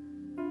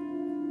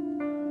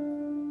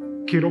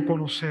 Quiero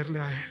conocerle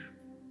a Él.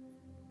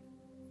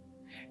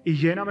 Y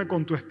lléname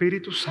con tu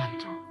Espíritu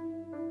Santo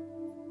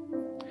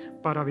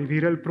para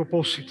vivir el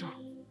propósito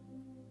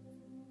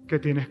que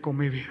tienes con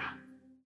mi vida.